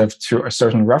relative to a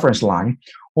certain reference line,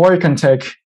 or you can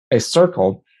take a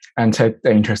circle and take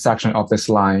the intersection of this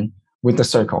line with the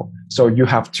circle. So you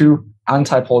have two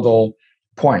antipodal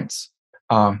points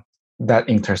that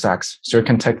intersects. So you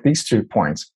can take these 2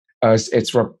 points as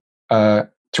it's to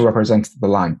represent the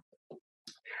line.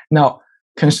 Now,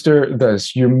 consider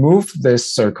this. You move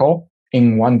this circle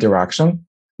in one direction.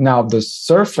 Now the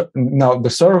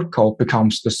circle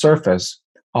becomes the surface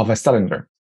of a cylinder.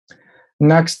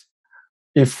 Next,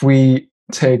 if we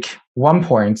take 1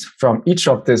 point from each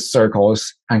of these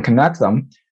circles and connect them,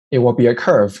 it will be a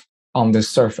curve on this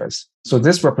surface. So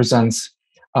this represents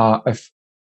a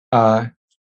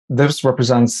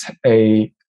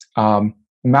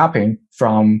mapping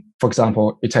from, for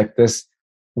example, you take this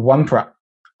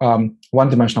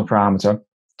one-dimensional parameter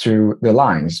to the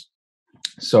lines.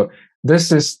 So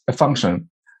this is a function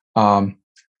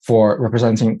for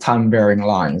representing time-varying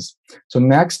lines. So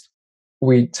next,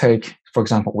 we take, for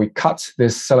example, we cut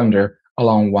this cylinder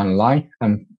along one line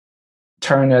and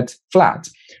turn it flat.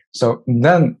 So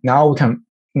then now we can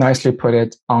nicely put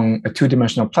it on a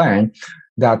two-dimensional plane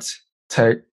that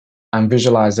take and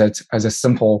visualize it as a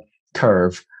simple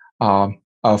curve from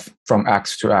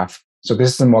X to F. So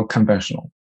this is more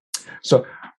conventional. So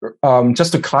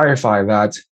just to clarify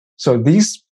that, so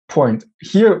these point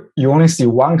here, you only see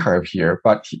one curve here,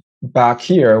 but back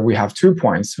here we have 2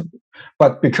 points.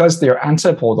 But because they're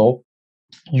antipodal,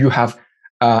 you have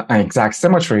an exact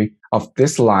symmetry of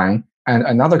this line and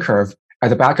another curve at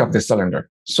the back of the cylinder.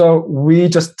 So we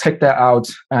just take that out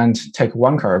and take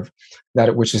one curve,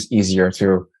 which is easier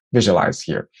to visualize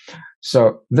here.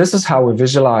 So this is how we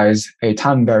visualize a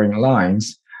time-varying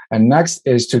lines. And next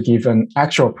is to give an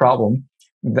actual problem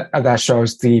that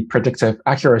shows the predictive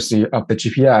accuracy of the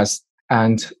GPS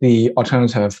and the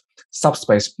alternative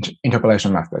subspace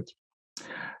interpolation method.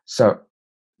 So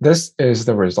this is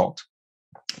the result.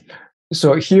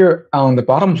 So here on the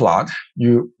bottom plot,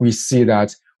 we see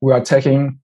that we are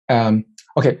taking,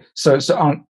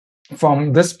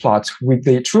 from this plot, with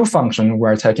the true function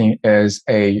we're taking is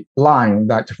a line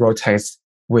that rotates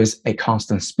with a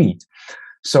constant speed.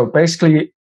 So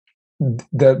basically,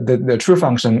 the true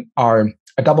function are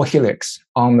a double helix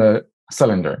on the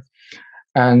cylinder.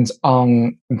 And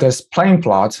on this plane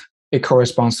plot, it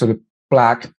corresponds to the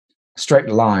black straight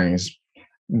lines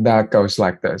that goes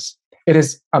like this. It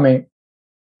is,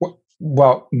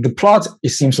 well, the plot, it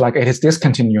seems like it is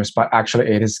discontinuous, but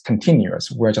actually it is continuous.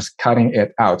 We're just cutting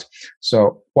it out.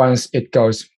 So once it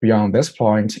goes beyond this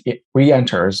point, it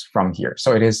re-enters from here.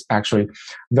 So it is actually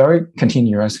very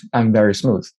continuous and very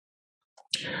smooth.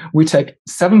 We take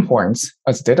 7 points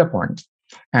as data point,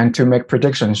 and to make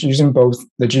predictions using both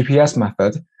the GPS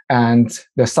method and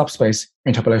the subspace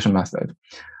interpolation method.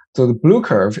 So the blue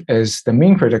curve is the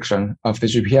mean prediction of the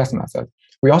GPS method.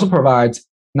 We also provide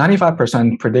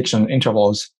 95% prediction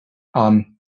intervals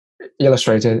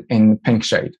illustrated in pink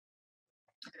shade.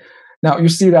 Now you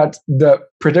see that the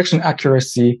prediction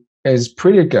accuracy is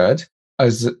pretty good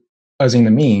as in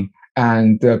the mean,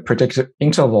 and the predicted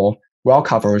interval well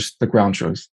covers the ground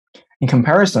truth. In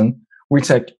comparison, we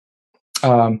take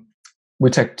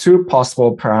 2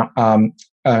 possible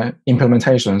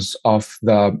implementations of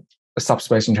the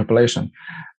subspace interpolation,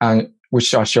 and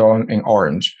which are shown in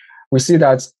orange. We see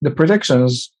that the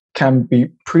predictions can be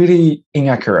pretty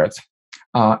inaccurate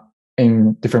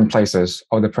in different places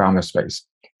of the parameter space.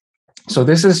 So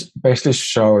this is basically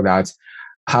show that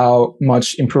how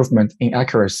much improvement in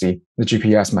accuracy the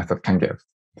GPS method can give.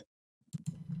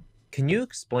 Can you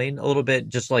explain a little bit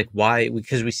just like why,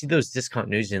 because we see those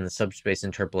discontinuities in the subspace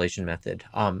interpolation method.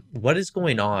 What is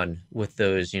going on with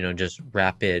those, just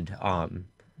rapid,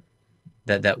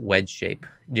 that wedge shape?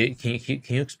 Can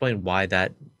you explain why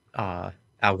that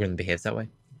algorithm behaves that way?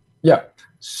 Yeah.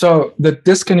 So the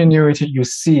discontinuity you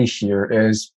see here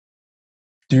is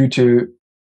due to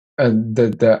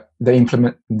the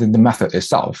method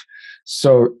itself.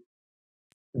 So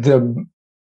the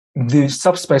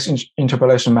subspace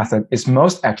interpolation method is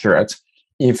most accurate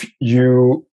if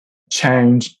you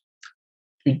change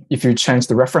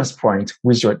the reference point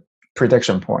with your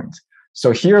prediction point.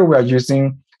 So here we are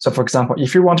using, so for example,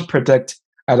 if you want to predict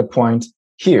at a point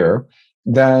here,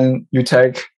 then you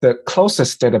take the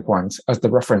closest data point as the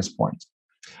reference point.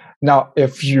 Now,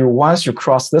 once you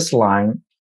cross this line,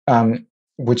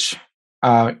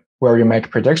 where you make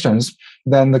predictions,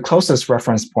 then the closest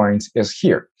reference point is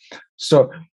here.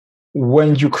 So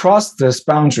when you cross this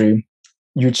boundary,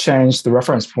 you change the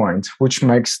reference point, which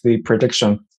makes the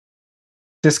prediction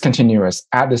discontinuous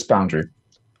at this boundary.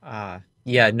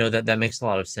 Yeah, no, that makes a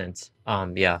lot of sense.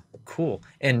 Yeah, cool.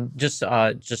 And just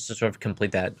to sort of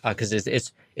complete that, because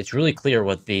it's really clear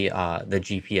what the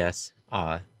GPS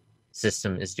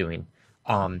system is doing.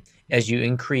 As you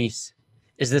increase,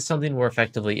 is this something where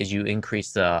effectively as you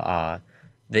increase the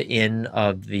in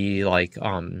of the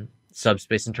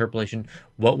subspace interpolation,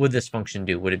 what would this function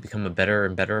do? Would it become a better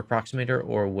and better approximator,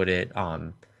 or would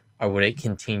it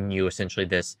continue essentially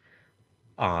this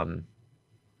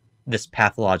this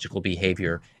pathological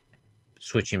behavior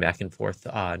switching back and forth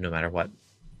no matter what?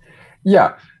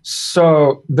 Yeah.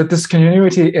 So the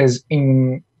discontinuity is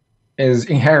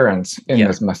inherent in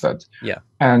this method. Yeah.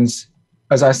 And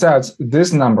as I said,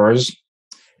 these numbers,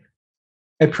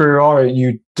 a priori,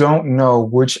 you don't know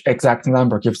which exact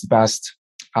number gives the best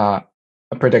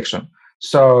prediction.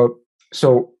 So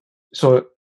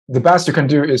the best you can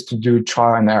do is to do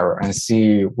trial and error and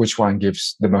see which one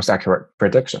gives the most accurate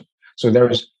prediction. So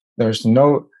there's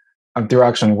no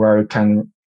direction where you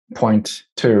can point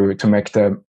to make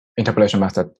the interpolation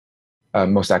method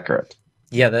most accurate.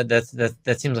 Yeah,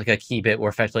 that seems like a key bit where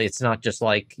effectively it's not just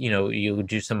like, you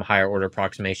do some higher order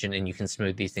approximation and you can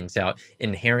smooth these things out.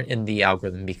 Inherent in the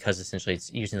algorithm, because essentially it's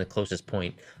using the closest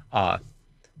point,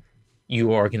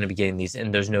 you are going to be getting these,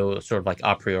 and there's no sort of like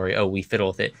a priori, oh, we fiddle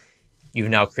with it. You've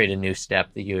now created a new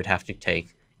step that you would have to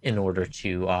take in order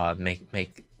to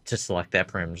make to select that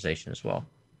parameterization as well.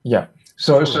 Yeah.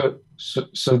 So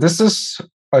this is,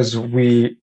 as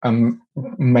we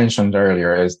mentioned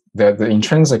earlier, is that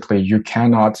intrinsically you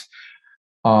cannot.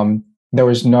 There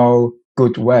is no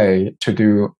good way to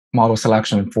do model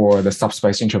selection for the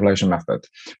subspace interpolation method,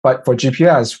 but for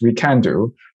GPS we can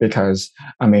do, because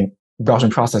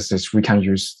Gaussian processes, we can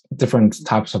use different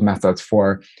types of methods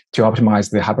to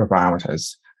optimize the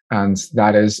hyperparameters, and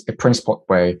that is a principled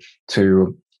way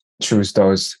to choose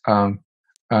those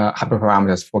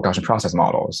hyperparameters for Gaussian process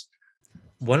models.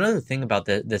 One other thing about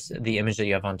the image that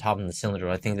you have on top of the cylinder,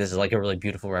 I think this is like a really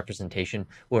beautiful representation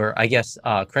where, I guess,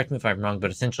 correct me if I'm wrong,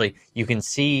 but essentially you can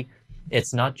see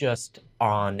it's not just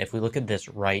on, if we look at this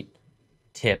right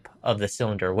tip of the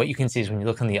cylinder, what you can see is when you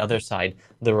look on the other side,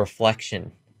 the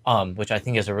reflection, which I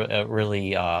think is a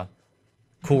really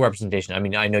cool representation.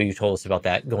 I know you told us about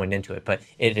that going into it, but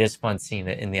it is fun seeing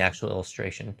it in the actual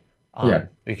illustration.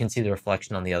 You can see the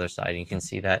reflection on the other side, and you can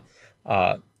see that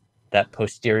that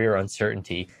posterior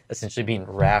uncertainty essentially being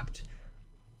wrapped,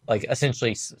 like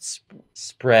essentially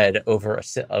spread over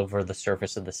the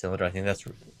surface of the cylinder. I think that's,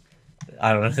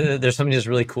 I don't know, there's something just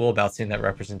really cool about seeing that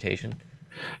representation.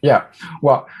 Yeah.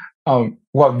 Well,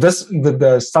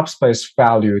 the subspace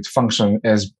valued function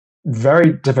is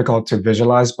very difficult to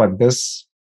visualize, but this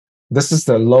is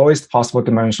the lowest possible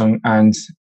dimension, and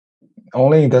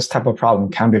only this type of problem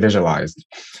can be visualized.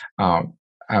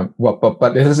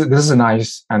 But this is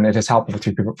nice, and it is helpful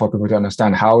for people to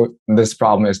understand how this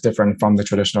problem is different from the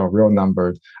traditional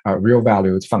real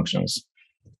valued functions.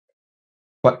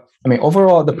 But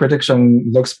overall, the prediction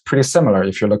looks pretty similar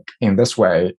if you look in this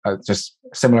way, just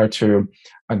similar to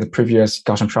the previous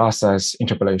Gaussian process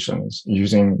interpolations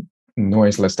using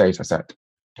noiseless data set.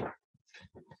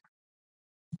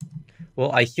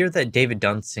 Well, I hear that David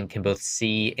Dunson can both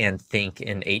see and think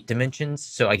in 8 dimensions,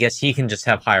 so I guess he can just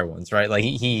have higher ones, right? Like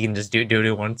he can just do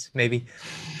it once, maybe.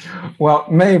 Well,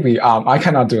 maybe. I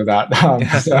cannot do that.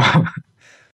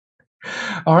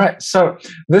 All right. So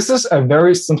this is a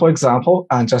very simple example,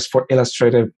 and just for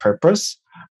illustrative purpose.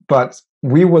 But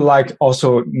we would like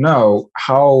also know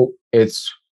how it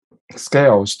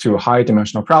scales to high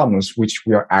dimensional problems, which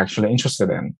we are actually interested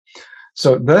in.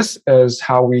 So this is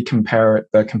how we compare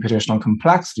the computational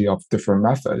complexity of different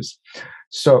methods.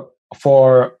 So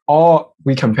for all,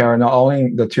 we compare not only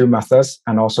the 2 methods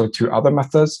and also 2 other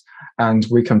methods, and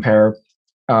we compare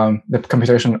the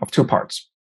computation of 2 parts.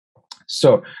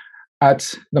 So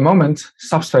at the moment,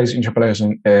 subspace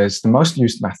interpolation is the most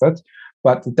used method,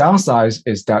 but the downside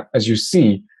is that, as you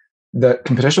see, the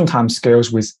computation time scales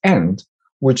with n,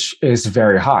 which is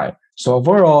very high. So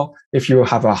overall, if you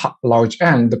have a large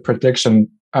n, the computation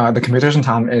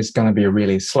time is going to be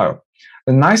really slow.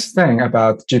 The nice thing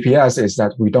about GPS is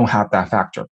that we don't have that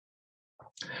factor.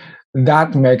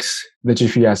 That makes the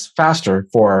GPS faster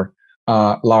for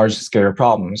large-scale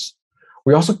problems.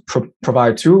 We also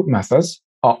provide 2 methods,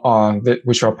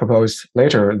 which are proposed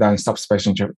later than subspace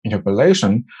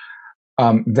interpolation.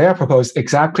 They are proposed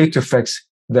exactly to fix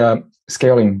the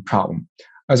scaling problem.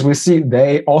 As we see,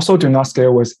 they also do not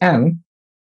scale with n,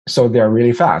 so they are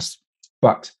really fast.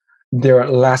 But they're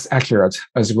less accurate,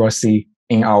 as we'll see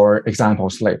in our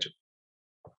examples later.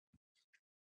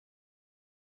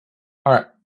 All right.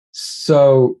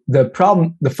 So the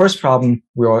first problem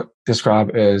we'll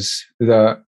describe is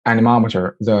the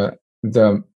anemometer,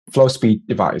 the flow speed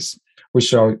device,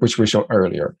 which we showed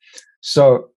earlier.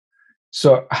 So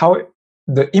how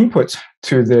the input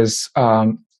to this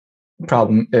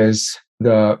problem is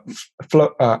the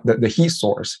heat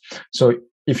source. So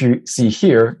if you see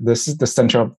here, this is the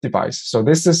center of the device. So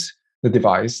this is the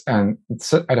device, and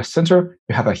at the center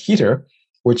you have a heater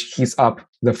which heats up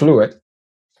the fluid.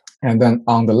 And then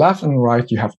on the left and right,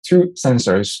 you have two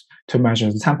sensors to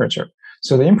measure the temperature.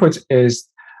 So the input is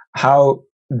how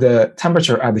the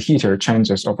temperature at the heater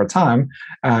changes over time,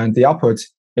 and the output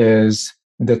is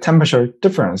the temperature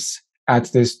difference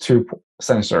at these two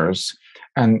sensors,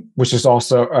 and which is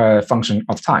also a function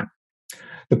of time.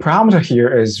 The parameter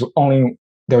here is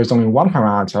there is only one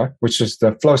parameter, which is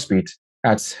the flow speed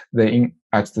at the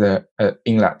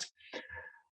inlet.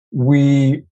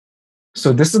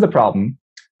 So this is the problem.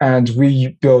 And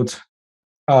we built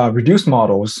reduced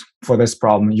models for this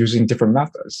problem using different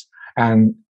methods.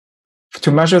 And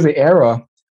to measure the error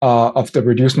of the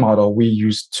reduced model, we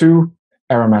use two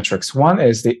error metrics. One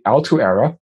is the L2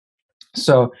 error.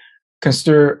 So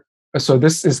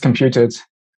this is computed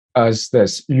as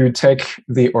this. You take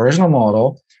the original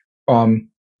model,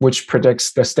 which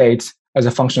predicts the state as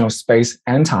a function of space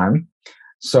and time.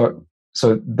 So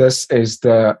this is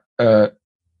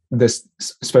this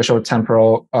spatial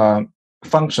temporal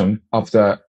function of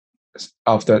the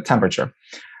temperature,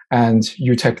 and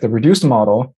you take the reduced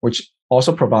model, which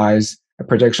also provides a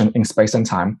prediction in space and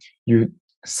time. You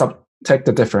take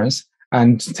the difference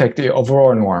and take the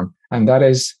overall norm, and that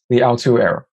is the L2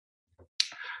 error.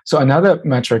 So another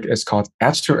metric is called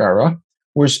H2 error,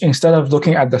 which instead of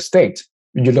looking at the state,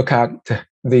 you look at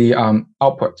the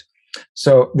output.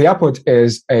 So the output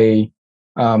is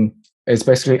is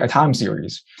basically a time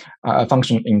series, a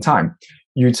function in time.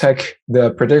 You take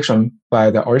the prediction by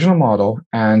the original model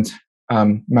and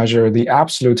measure the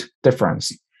absolute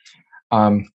difference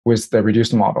with the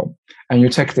reduced model. And you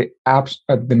take the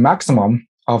maximum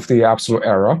of the absolute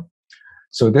error.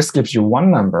 So this gives you one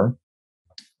number,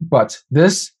 but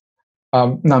this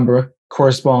number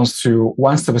corresponds to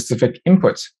one specific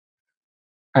input.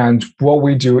 And what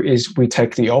we do is we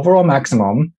take the overall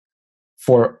maximum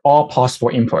for all possible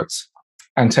inputs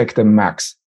and take the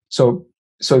max. So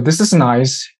this is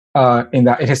nice in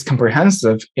that it is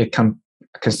comprehensive. It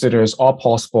considers all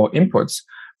possible inputs,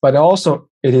 but also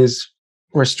it is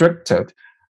restricted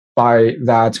by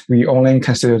that we only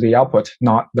consider the output,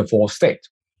 not the full state.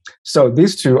 So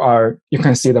these two you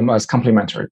can see them as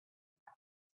complementary.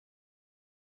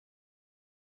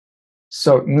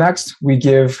 So next we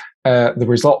give the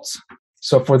results.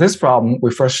 So for this problem,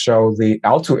 we first show the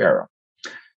L2 error.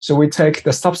 So we take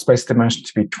the subspace dimension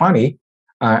to be 20,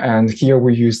 and here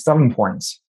we use 7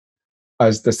 points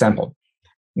as the sample.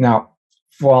 Now,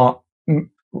 for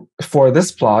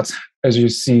this plot, as you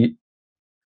see,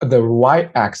 the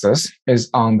y-axis is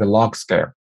on the log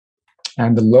scale.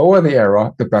 And the lower the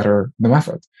error, the better the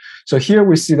method. So here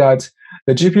we see that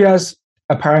the GPS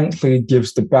apparently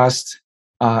gives the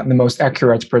most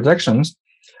accurate predictions,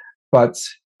 but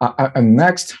and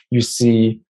next you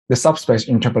see the subspace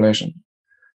interpolation.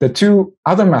 The two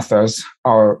other methods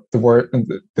are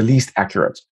the least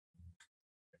accurate.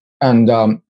 And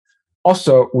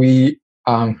also we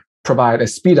provide a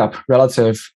speed up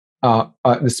relative,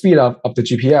 the speed up of the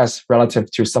GPS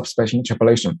relative to subspace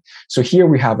interpolation. So here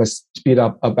we have a speed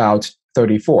up about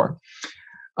 34.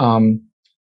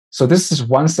 So this is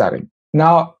one setting.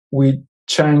 Now we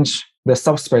change the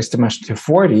subspace dimension to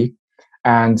 40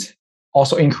 and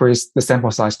also increase the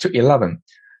sample size to 11.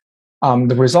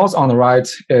 The results on the right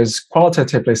is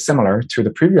qualitatively similar to the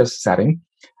previous setting,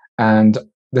 and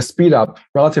the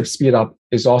relative speed up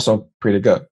is also pretty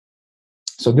good.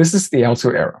 So this is the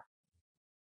L2 error.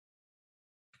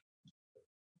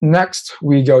 Next,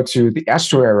 we go to the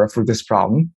H2 error for this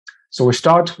problem. So we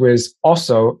start with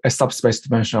also a subspace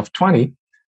dimension of 20,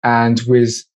 and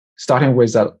starting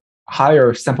with a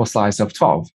higher sample size of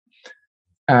 12.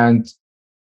 And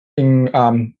in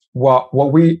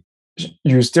what we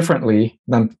use differently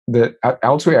than the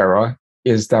L2 error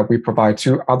is that we provide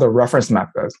two other reference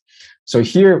methods. So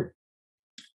here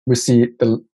we see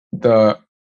the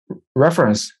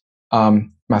reference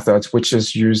methods, which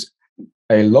is use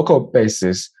a local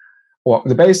basis, or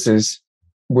the basis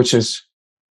which is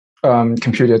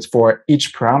computed for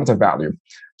each parameter value.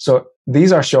 So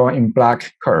these are shown in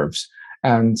black curves,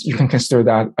 and you can consider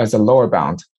that as a lower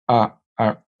bound,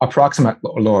 approximate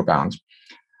lower bound.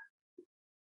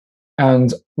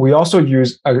 And we also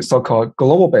use a so-called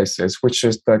global basis, which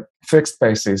is the fixed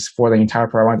basis for the entire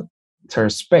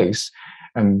parameter space.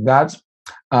 And that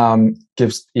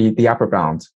gives the upper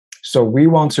bound. So we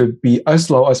want to be as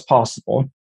low as possible.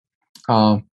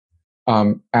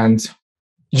 And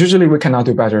usually we cannot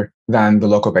do better than the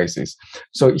local basis.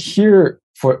 So here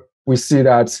we see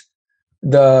that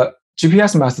the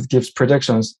GPS method gives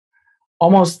predictions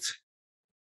almost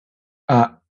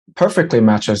perfectly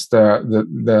matches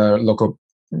the local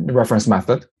reference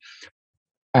method.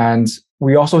 And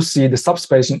we also see the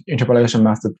subspace interpolation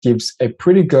method gives a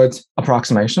pretty good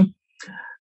approximation,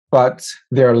 but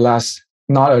they're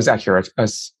not as accurate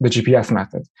as the GPS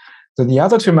method. So the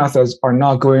other two methods are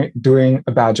not doing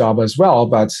a bad job as well,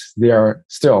 but they are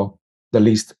still the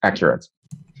least accurate.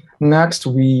 Next,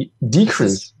 we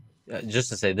decrease. Just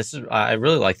to say, I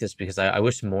really like this because I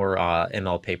wish more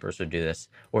ML papers would do this,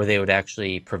 or they would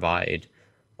actually provide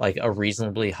like a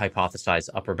reasonably hypothesized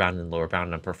upper bound and lower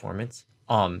bound on performance.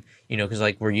 Because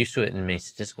like we're used to it in many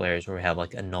statistical areas where we have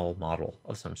like a null model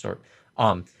of some sort.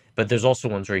 But there's also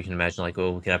ones where you can imagine like,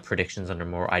 we can have predictions under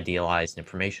more idealized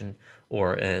information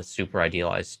or a super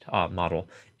idealized model.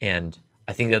 And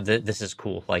I think that this is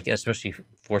cool, like especially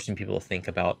forcing people to think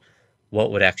about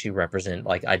what would actually represent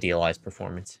like idealized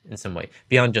performance in some way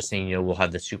beyond just saying, we'll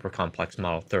have this super complex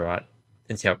model throughout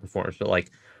and see how it performs. But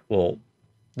like, well,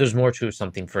 there's more to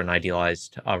something for an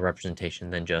idealized representation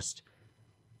than just,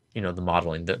 the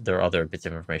modeling. There are other bits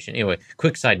of information. Anyway,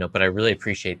 quick side note, but I really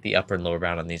appreciate the upper and lower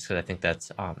bound on these because I think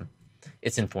that's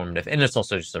it's informative and it's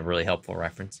also just a really helpful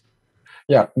reference.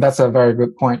 Yeah, that's a very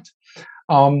good point.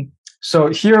 So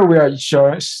here we are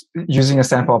using a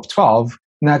sample of 12.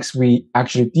 Next, we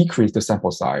actually decrease the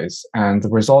sample size, and the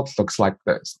result looks like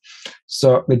this.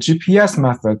 So the GPS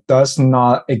method does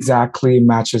not exactly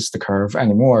matches the curve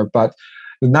anymore, but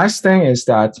the nice thing is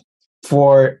that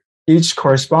for each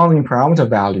corresponding parameter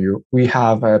value, we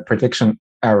have a prediction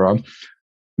error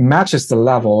matches the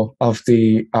level of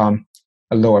the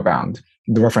lower bound,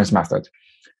 the reference method.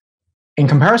 In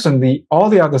comparison,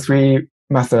 all the other three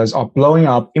methods are blowing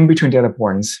up in between data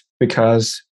points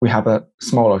because we have a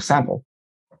smaller sample.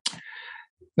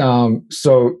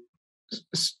 So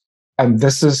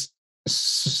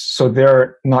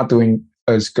they're not doing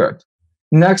as good.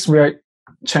 Next, we are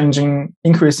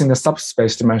increasing the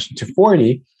subspace dimension to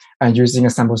 40 and using a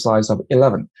sample size of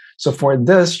 11. So for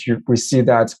this, we see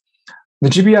that the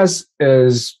GPS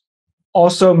is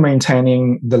also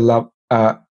maintaining the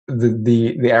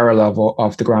error level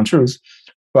of the ground truth,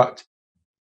 but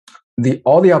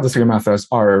all the other three methods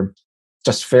are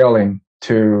just failing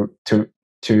to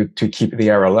keep the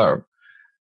error low.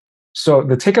 So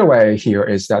the takeaway here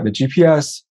is that the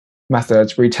GPS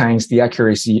method retains the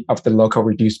accuracy of the local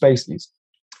reduced basis.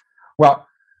 Well,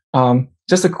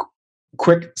 just a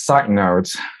quick side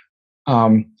note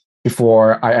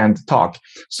before I end the talk.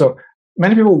 So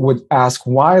many people would ask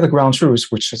why the ground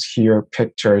truths, which is here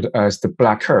pictured as the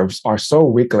black curves, are so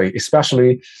wiggly,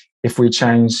 especially if we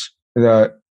change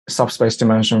the subspace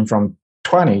dimension from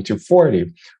 20 to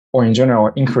 40, or in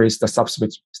general, increase the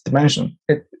subspace dimension.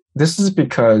 This is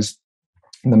because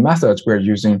the methods we're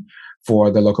using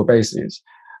for the local basis.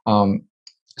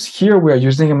 Here we are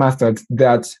using a method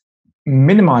that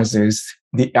minimizes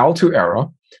the L2 error,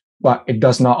 but it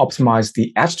does not optimize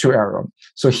the H2 error.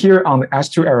 So here on the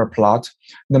H2 error plot,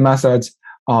 the method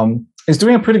is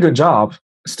doing a pretty good job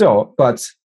still, but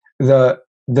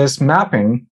this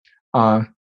mapping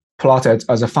plotted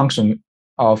as a function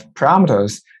of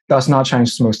parameters does not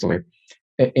change smoothly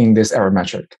in this error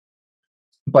metric.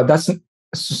 But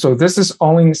this is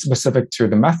only specific to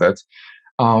the method.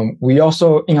 We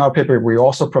also, in our paper, we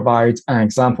also provide an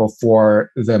example for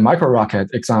the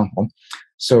micro-rocket example.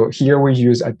 So here we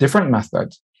use a different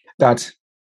method that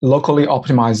locally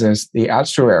optimizes the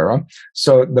H2 error.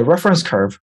 So the reference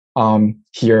curve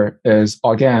here is,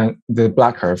 again, the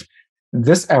black curve.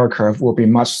 This error curve will be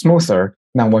much smoother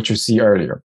than what you see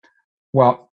earlier.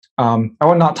 Well, I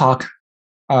will not talk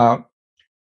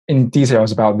in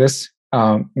details about this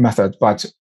method, but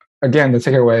again, the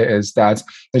takeaway is that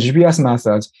the GPS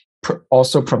method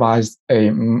also provides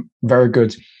a very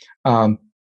good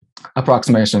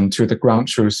approximation to the ground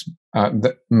truth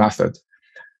method.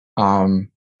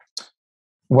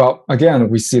 Well, again,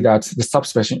 we see that the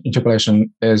subspace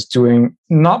interpolation is doing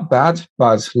not bad,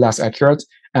 but less accurate,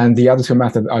 and the other two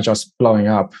methods are just blowing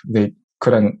up. They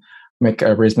couldn't make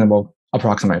a reasonable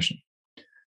approximation.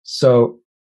 So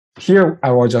here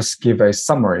I will just give a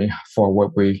summary for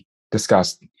what we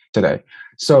discussed today.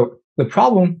 So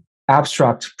the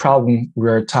abstract problem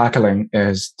we're tackling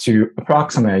is to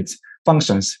approximate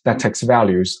functions that takes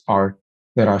values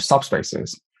that are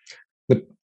subspaces.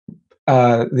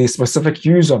 the specific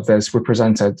use of this we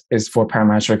presented is for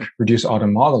parametric reduced order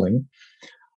modeling.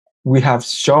 We have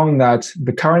shown that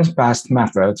the current best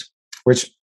method,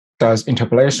 which does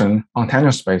interpolation on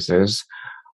tangent spaces,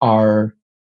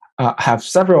 have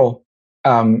several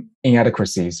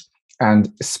inadequacies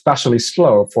and especially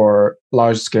slow for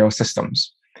large-scale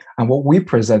systems. And what we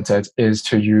presented is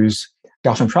to use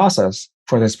Gaussian process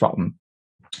for this problem.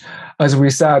 As we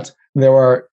said, there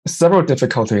were several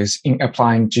difficulties in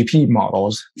applying GP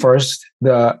models. First,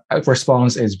 the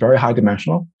response is very high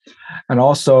dimensional, and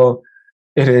also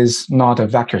it is not a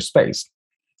vector space.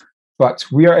 But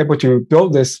we are able to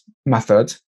build this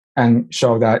method and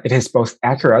show that it is both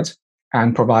accurate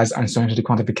and provides uncertainty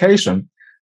quantification.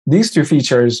 These two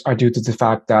features are due to the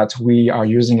fact that we are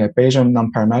using a Bayesian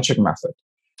non-parametric method.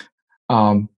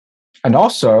 And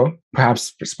also,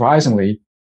 perhaps surprisingly,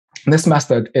 this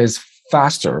method is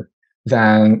faster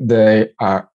than the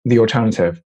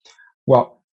alternative.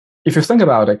 Well, if you think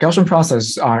about it, Gaussian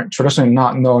processes are traditionally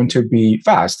not known to be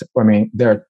fast. I mean,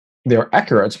 they're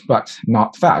accurate, but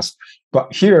not fast.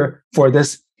 But here, for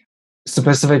this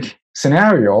specific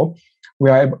scenario,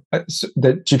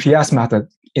 the GPS method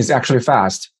is actually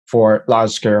fast for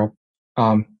large-scale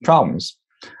problems.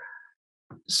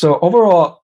 So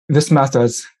overall, this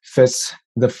method fits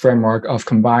the framework of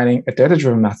combining a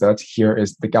data-driven method, here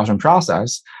is the Gaussian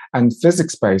process, and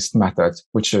physics-based method,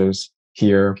 which is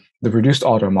here the reduced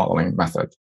order modeling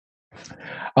method.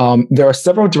 There are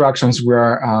several directions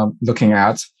we're looking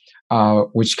at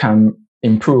which can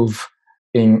improve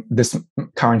in this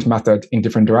current method in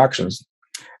different directions.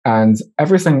 And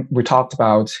everything we talked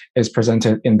about is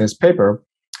presented in this paper,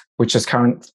 which is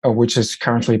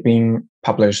currently being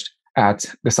published at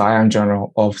the SciEM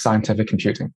Journal of Scientific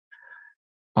Computing.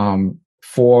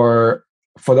 For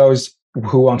those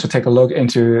who want to take a look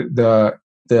into the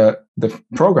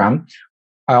program,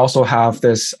 I also have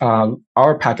this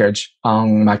R package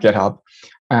on my GitHub,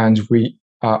 and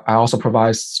I also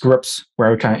provide scripts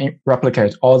where we can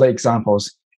replicate all the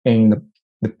examples in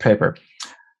the paper.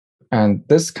 And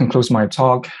this concludes my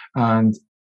talk, and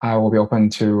I will be open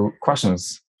to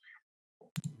questions.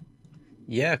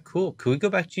 Yeah, cool. Could we go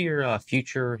back to your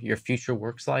future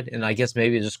work slide? And I guess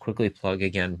maybe just quickly plug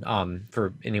again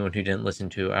for anyone who didn't listen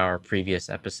to our previous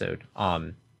episode.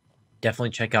 Definitely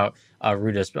check out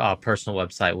Ruda's personal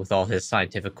website with all his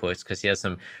scientific quotes, because he has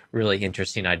some really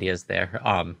interesting ideas there.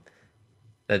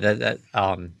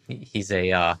 He's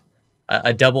a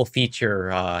double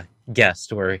feature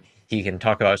guest where he can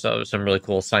talk about some really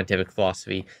cool scientific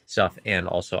philosophy stuff, and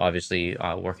also obviously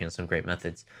working on some great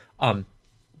methods.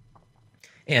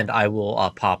 And I will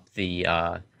pop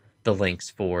the links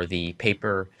for the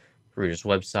paper, Ruda's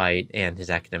website, and his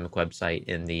academic website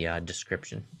in the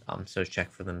description. So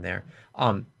check for them there.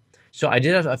 So I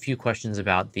did have a few questions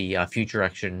about the future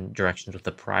directions with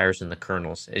the priors and the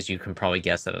kernels. As you can probably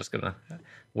guess, that I was going to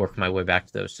work my way back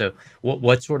to those. So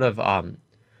what sort of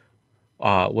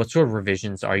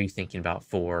revisions are you thinking about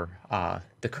for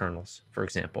the kernels, for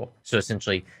example? So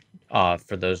essentially,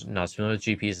 for those not familiar with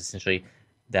GPs, essentially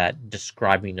that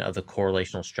describing of the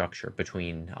correlational structure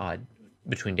between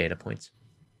data points.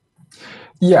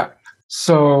 Yeah.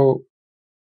 So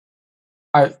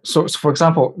for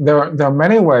example, there are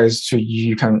many ways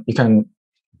you can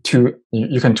tweak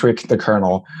the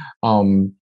kernel.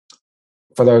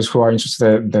 For those who are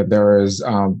interested, that there is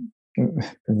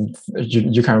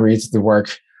you can read the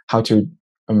work how to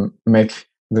make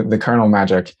the kernel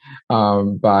magic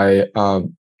by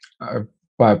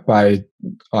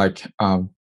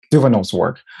Duvanel's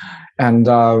work, and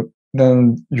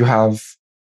then you have,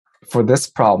 for this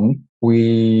problem,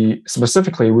 we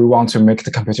want to make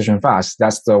the computation fast.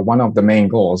 That's one of the main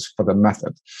goals for the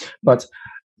method. But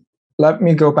let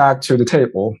me go back to the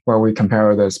table where we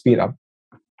compare the speed up.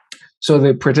 So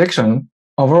the prediction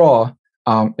overall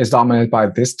is dominated by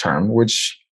this term,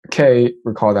 which K,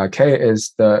 recall that K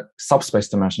is the subspace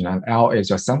dimension and L is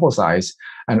your sample size.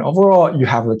 And overall, you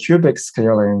have the cubic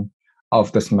scaling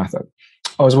of this method.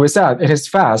 As we said, it is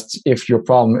fast if your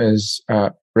problem is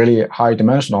really high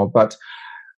dimensional, but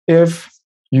if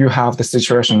you have the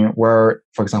situation where,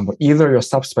 for example, either your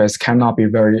subspace cannot be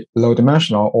very low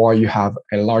dimensional or you have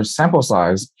a large sample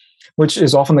size, which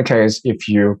is often the case if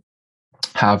you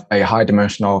have a high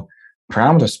dimensional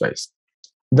parameter space,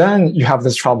 then you have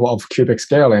this trouble of cubic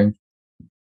scaling.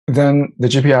 Then the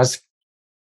GPS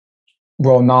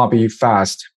will not be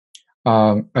fast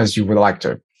as you would like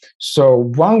to. So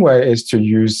one way is to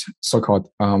use so-called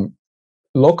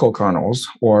local kernels,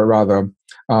 or rather,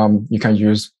 you can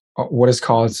use what is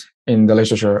called in the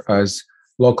literature as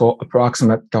local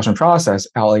approximate Gaussian process,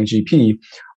 LAGP,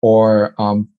 or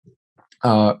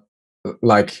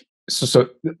like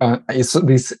it's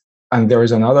this, and there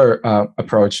is another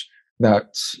approach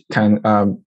that can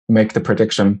make the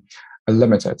prediction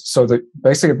limited. So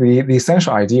basically the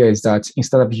essential idea is that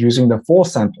instead of using the full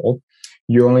sample,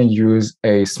 you only use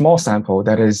a small sample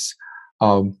that is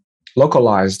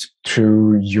localized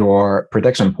to your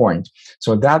prediction point.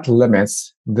 So that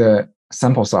limits the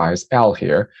sample size L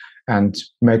here and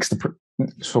makes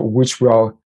which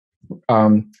will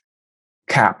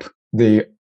cap the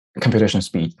computation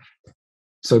speed.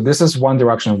 So this is one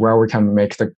direction where we can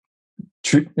make the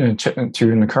tune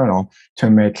the kernel to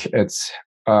make it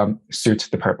suit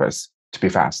the purpose to be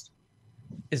fast.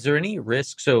 Is there any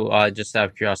risk? So just out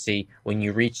of curiosity, when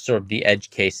you reach sort of the edge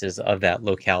cases of that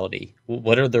locality,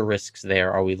 what are the risks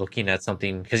there? Are we looking at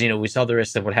something? Because, we saw the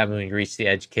risks of what happened when you reach the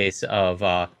edge case of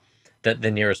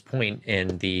the nearest point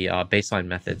in the baseline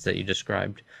methods that you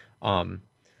described.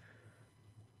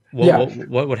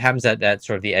 What happens at that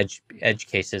sort of the edge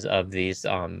cases of these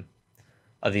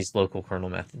local kernel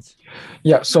methods?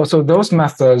 Yeah, so those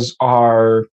methods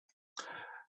are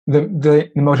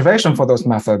the motivation for those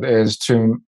methods is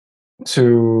to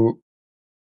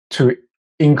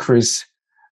increase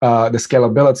the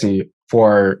scalability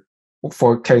for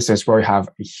cases where you have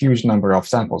a huge number of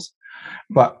samples.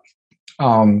 But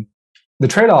the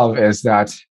trade-off is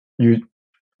that you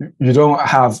don't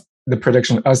have the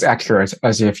prediction as accurate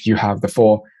as if you have the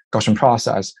full Gaussian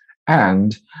process,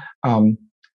 and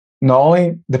not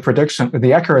only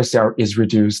the accuracy is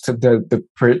reduced,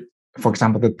 for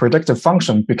example, the predictive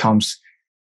function becomes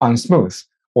unsmooth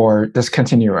or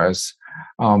discontinuous.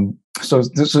 So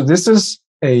this is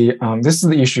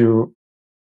the issue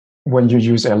when you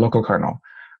use a local kernel.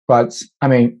 But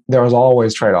there's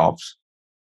always trade-offs.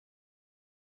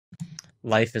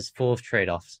 Life is full of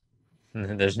trade-offs.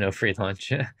 There's no free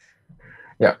lunch.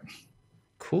 Yeah.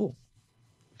 Cool.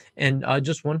 And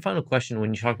just one final question: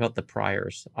 when you talk about the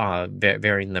priors,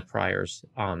 varying the priors,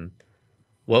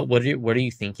 what are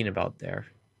you thinking about there?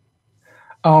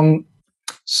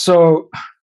 So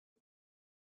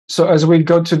as we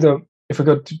go if we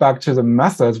go back to the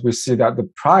methods, we see that the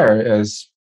prior is,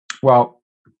 well,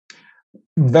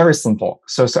 very simple.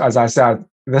 So as I said,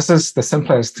 this is the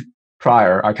simplest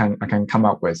prior I can come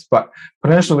up with, but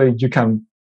potentially you can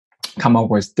come up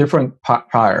with different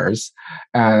priors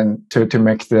and to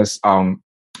make this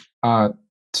but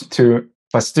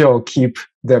still keep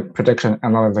the prediction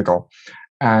analytical.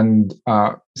 And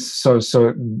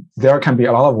so there can be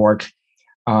a lot of work,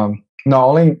 not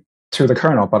only to the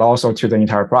kernel but also to the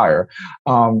entire prior.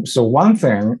 So one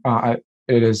thing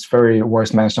it is very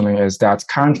worth mentioning is that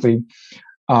currently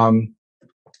the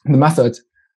method,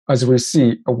 as we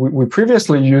see, we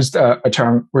previously used a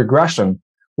term regression,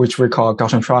 which we call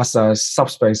Gaussian process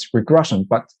subspace regression.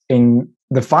 But in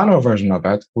the final version of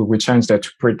it, we changed it to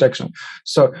prediction.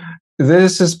 So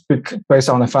this is based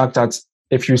on the fact that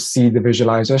if you see the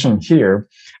visualization here,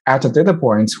 at the data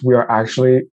points, we are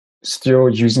actually still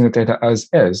using the data as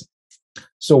is.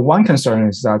 So one concern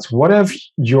is that what if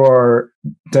your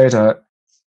data,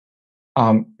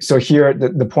 so here the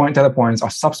data points are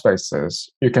subspaces.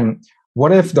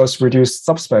 What if those reduced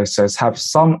subspaces have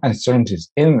some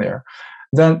uncertainties in there?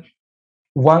 Then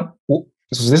so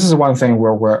this is one thing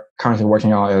where we're currently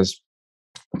working on, is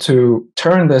to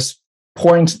turn this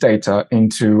point data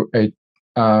into a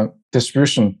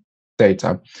distribution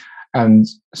data. And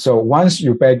so once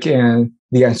you bake in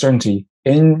the uncertainty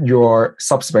in your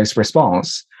subspace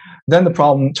response, then the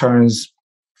problem turns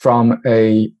from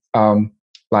a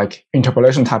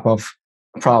interpolation type of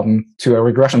problem to a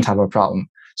regression type of problem.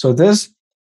 So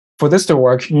for this to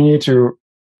work, you need to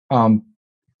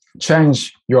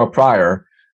change your prior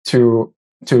to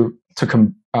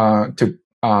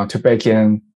bake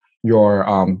in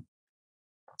your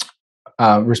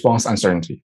response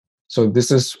uncertainty. So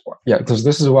this is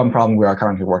one problem we are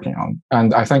currently working on,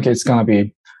 and I think it's going to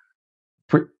be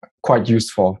quite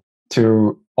useful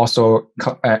to also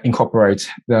incorporate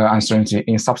the uncertainty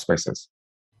in subspaces.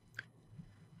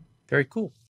 Very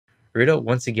cool. Ruda,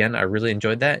 once again, I really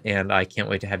enjoyed that, and I can't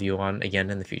wait to have you on again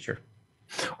in the future.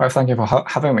 Well, thank you for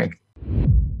having me.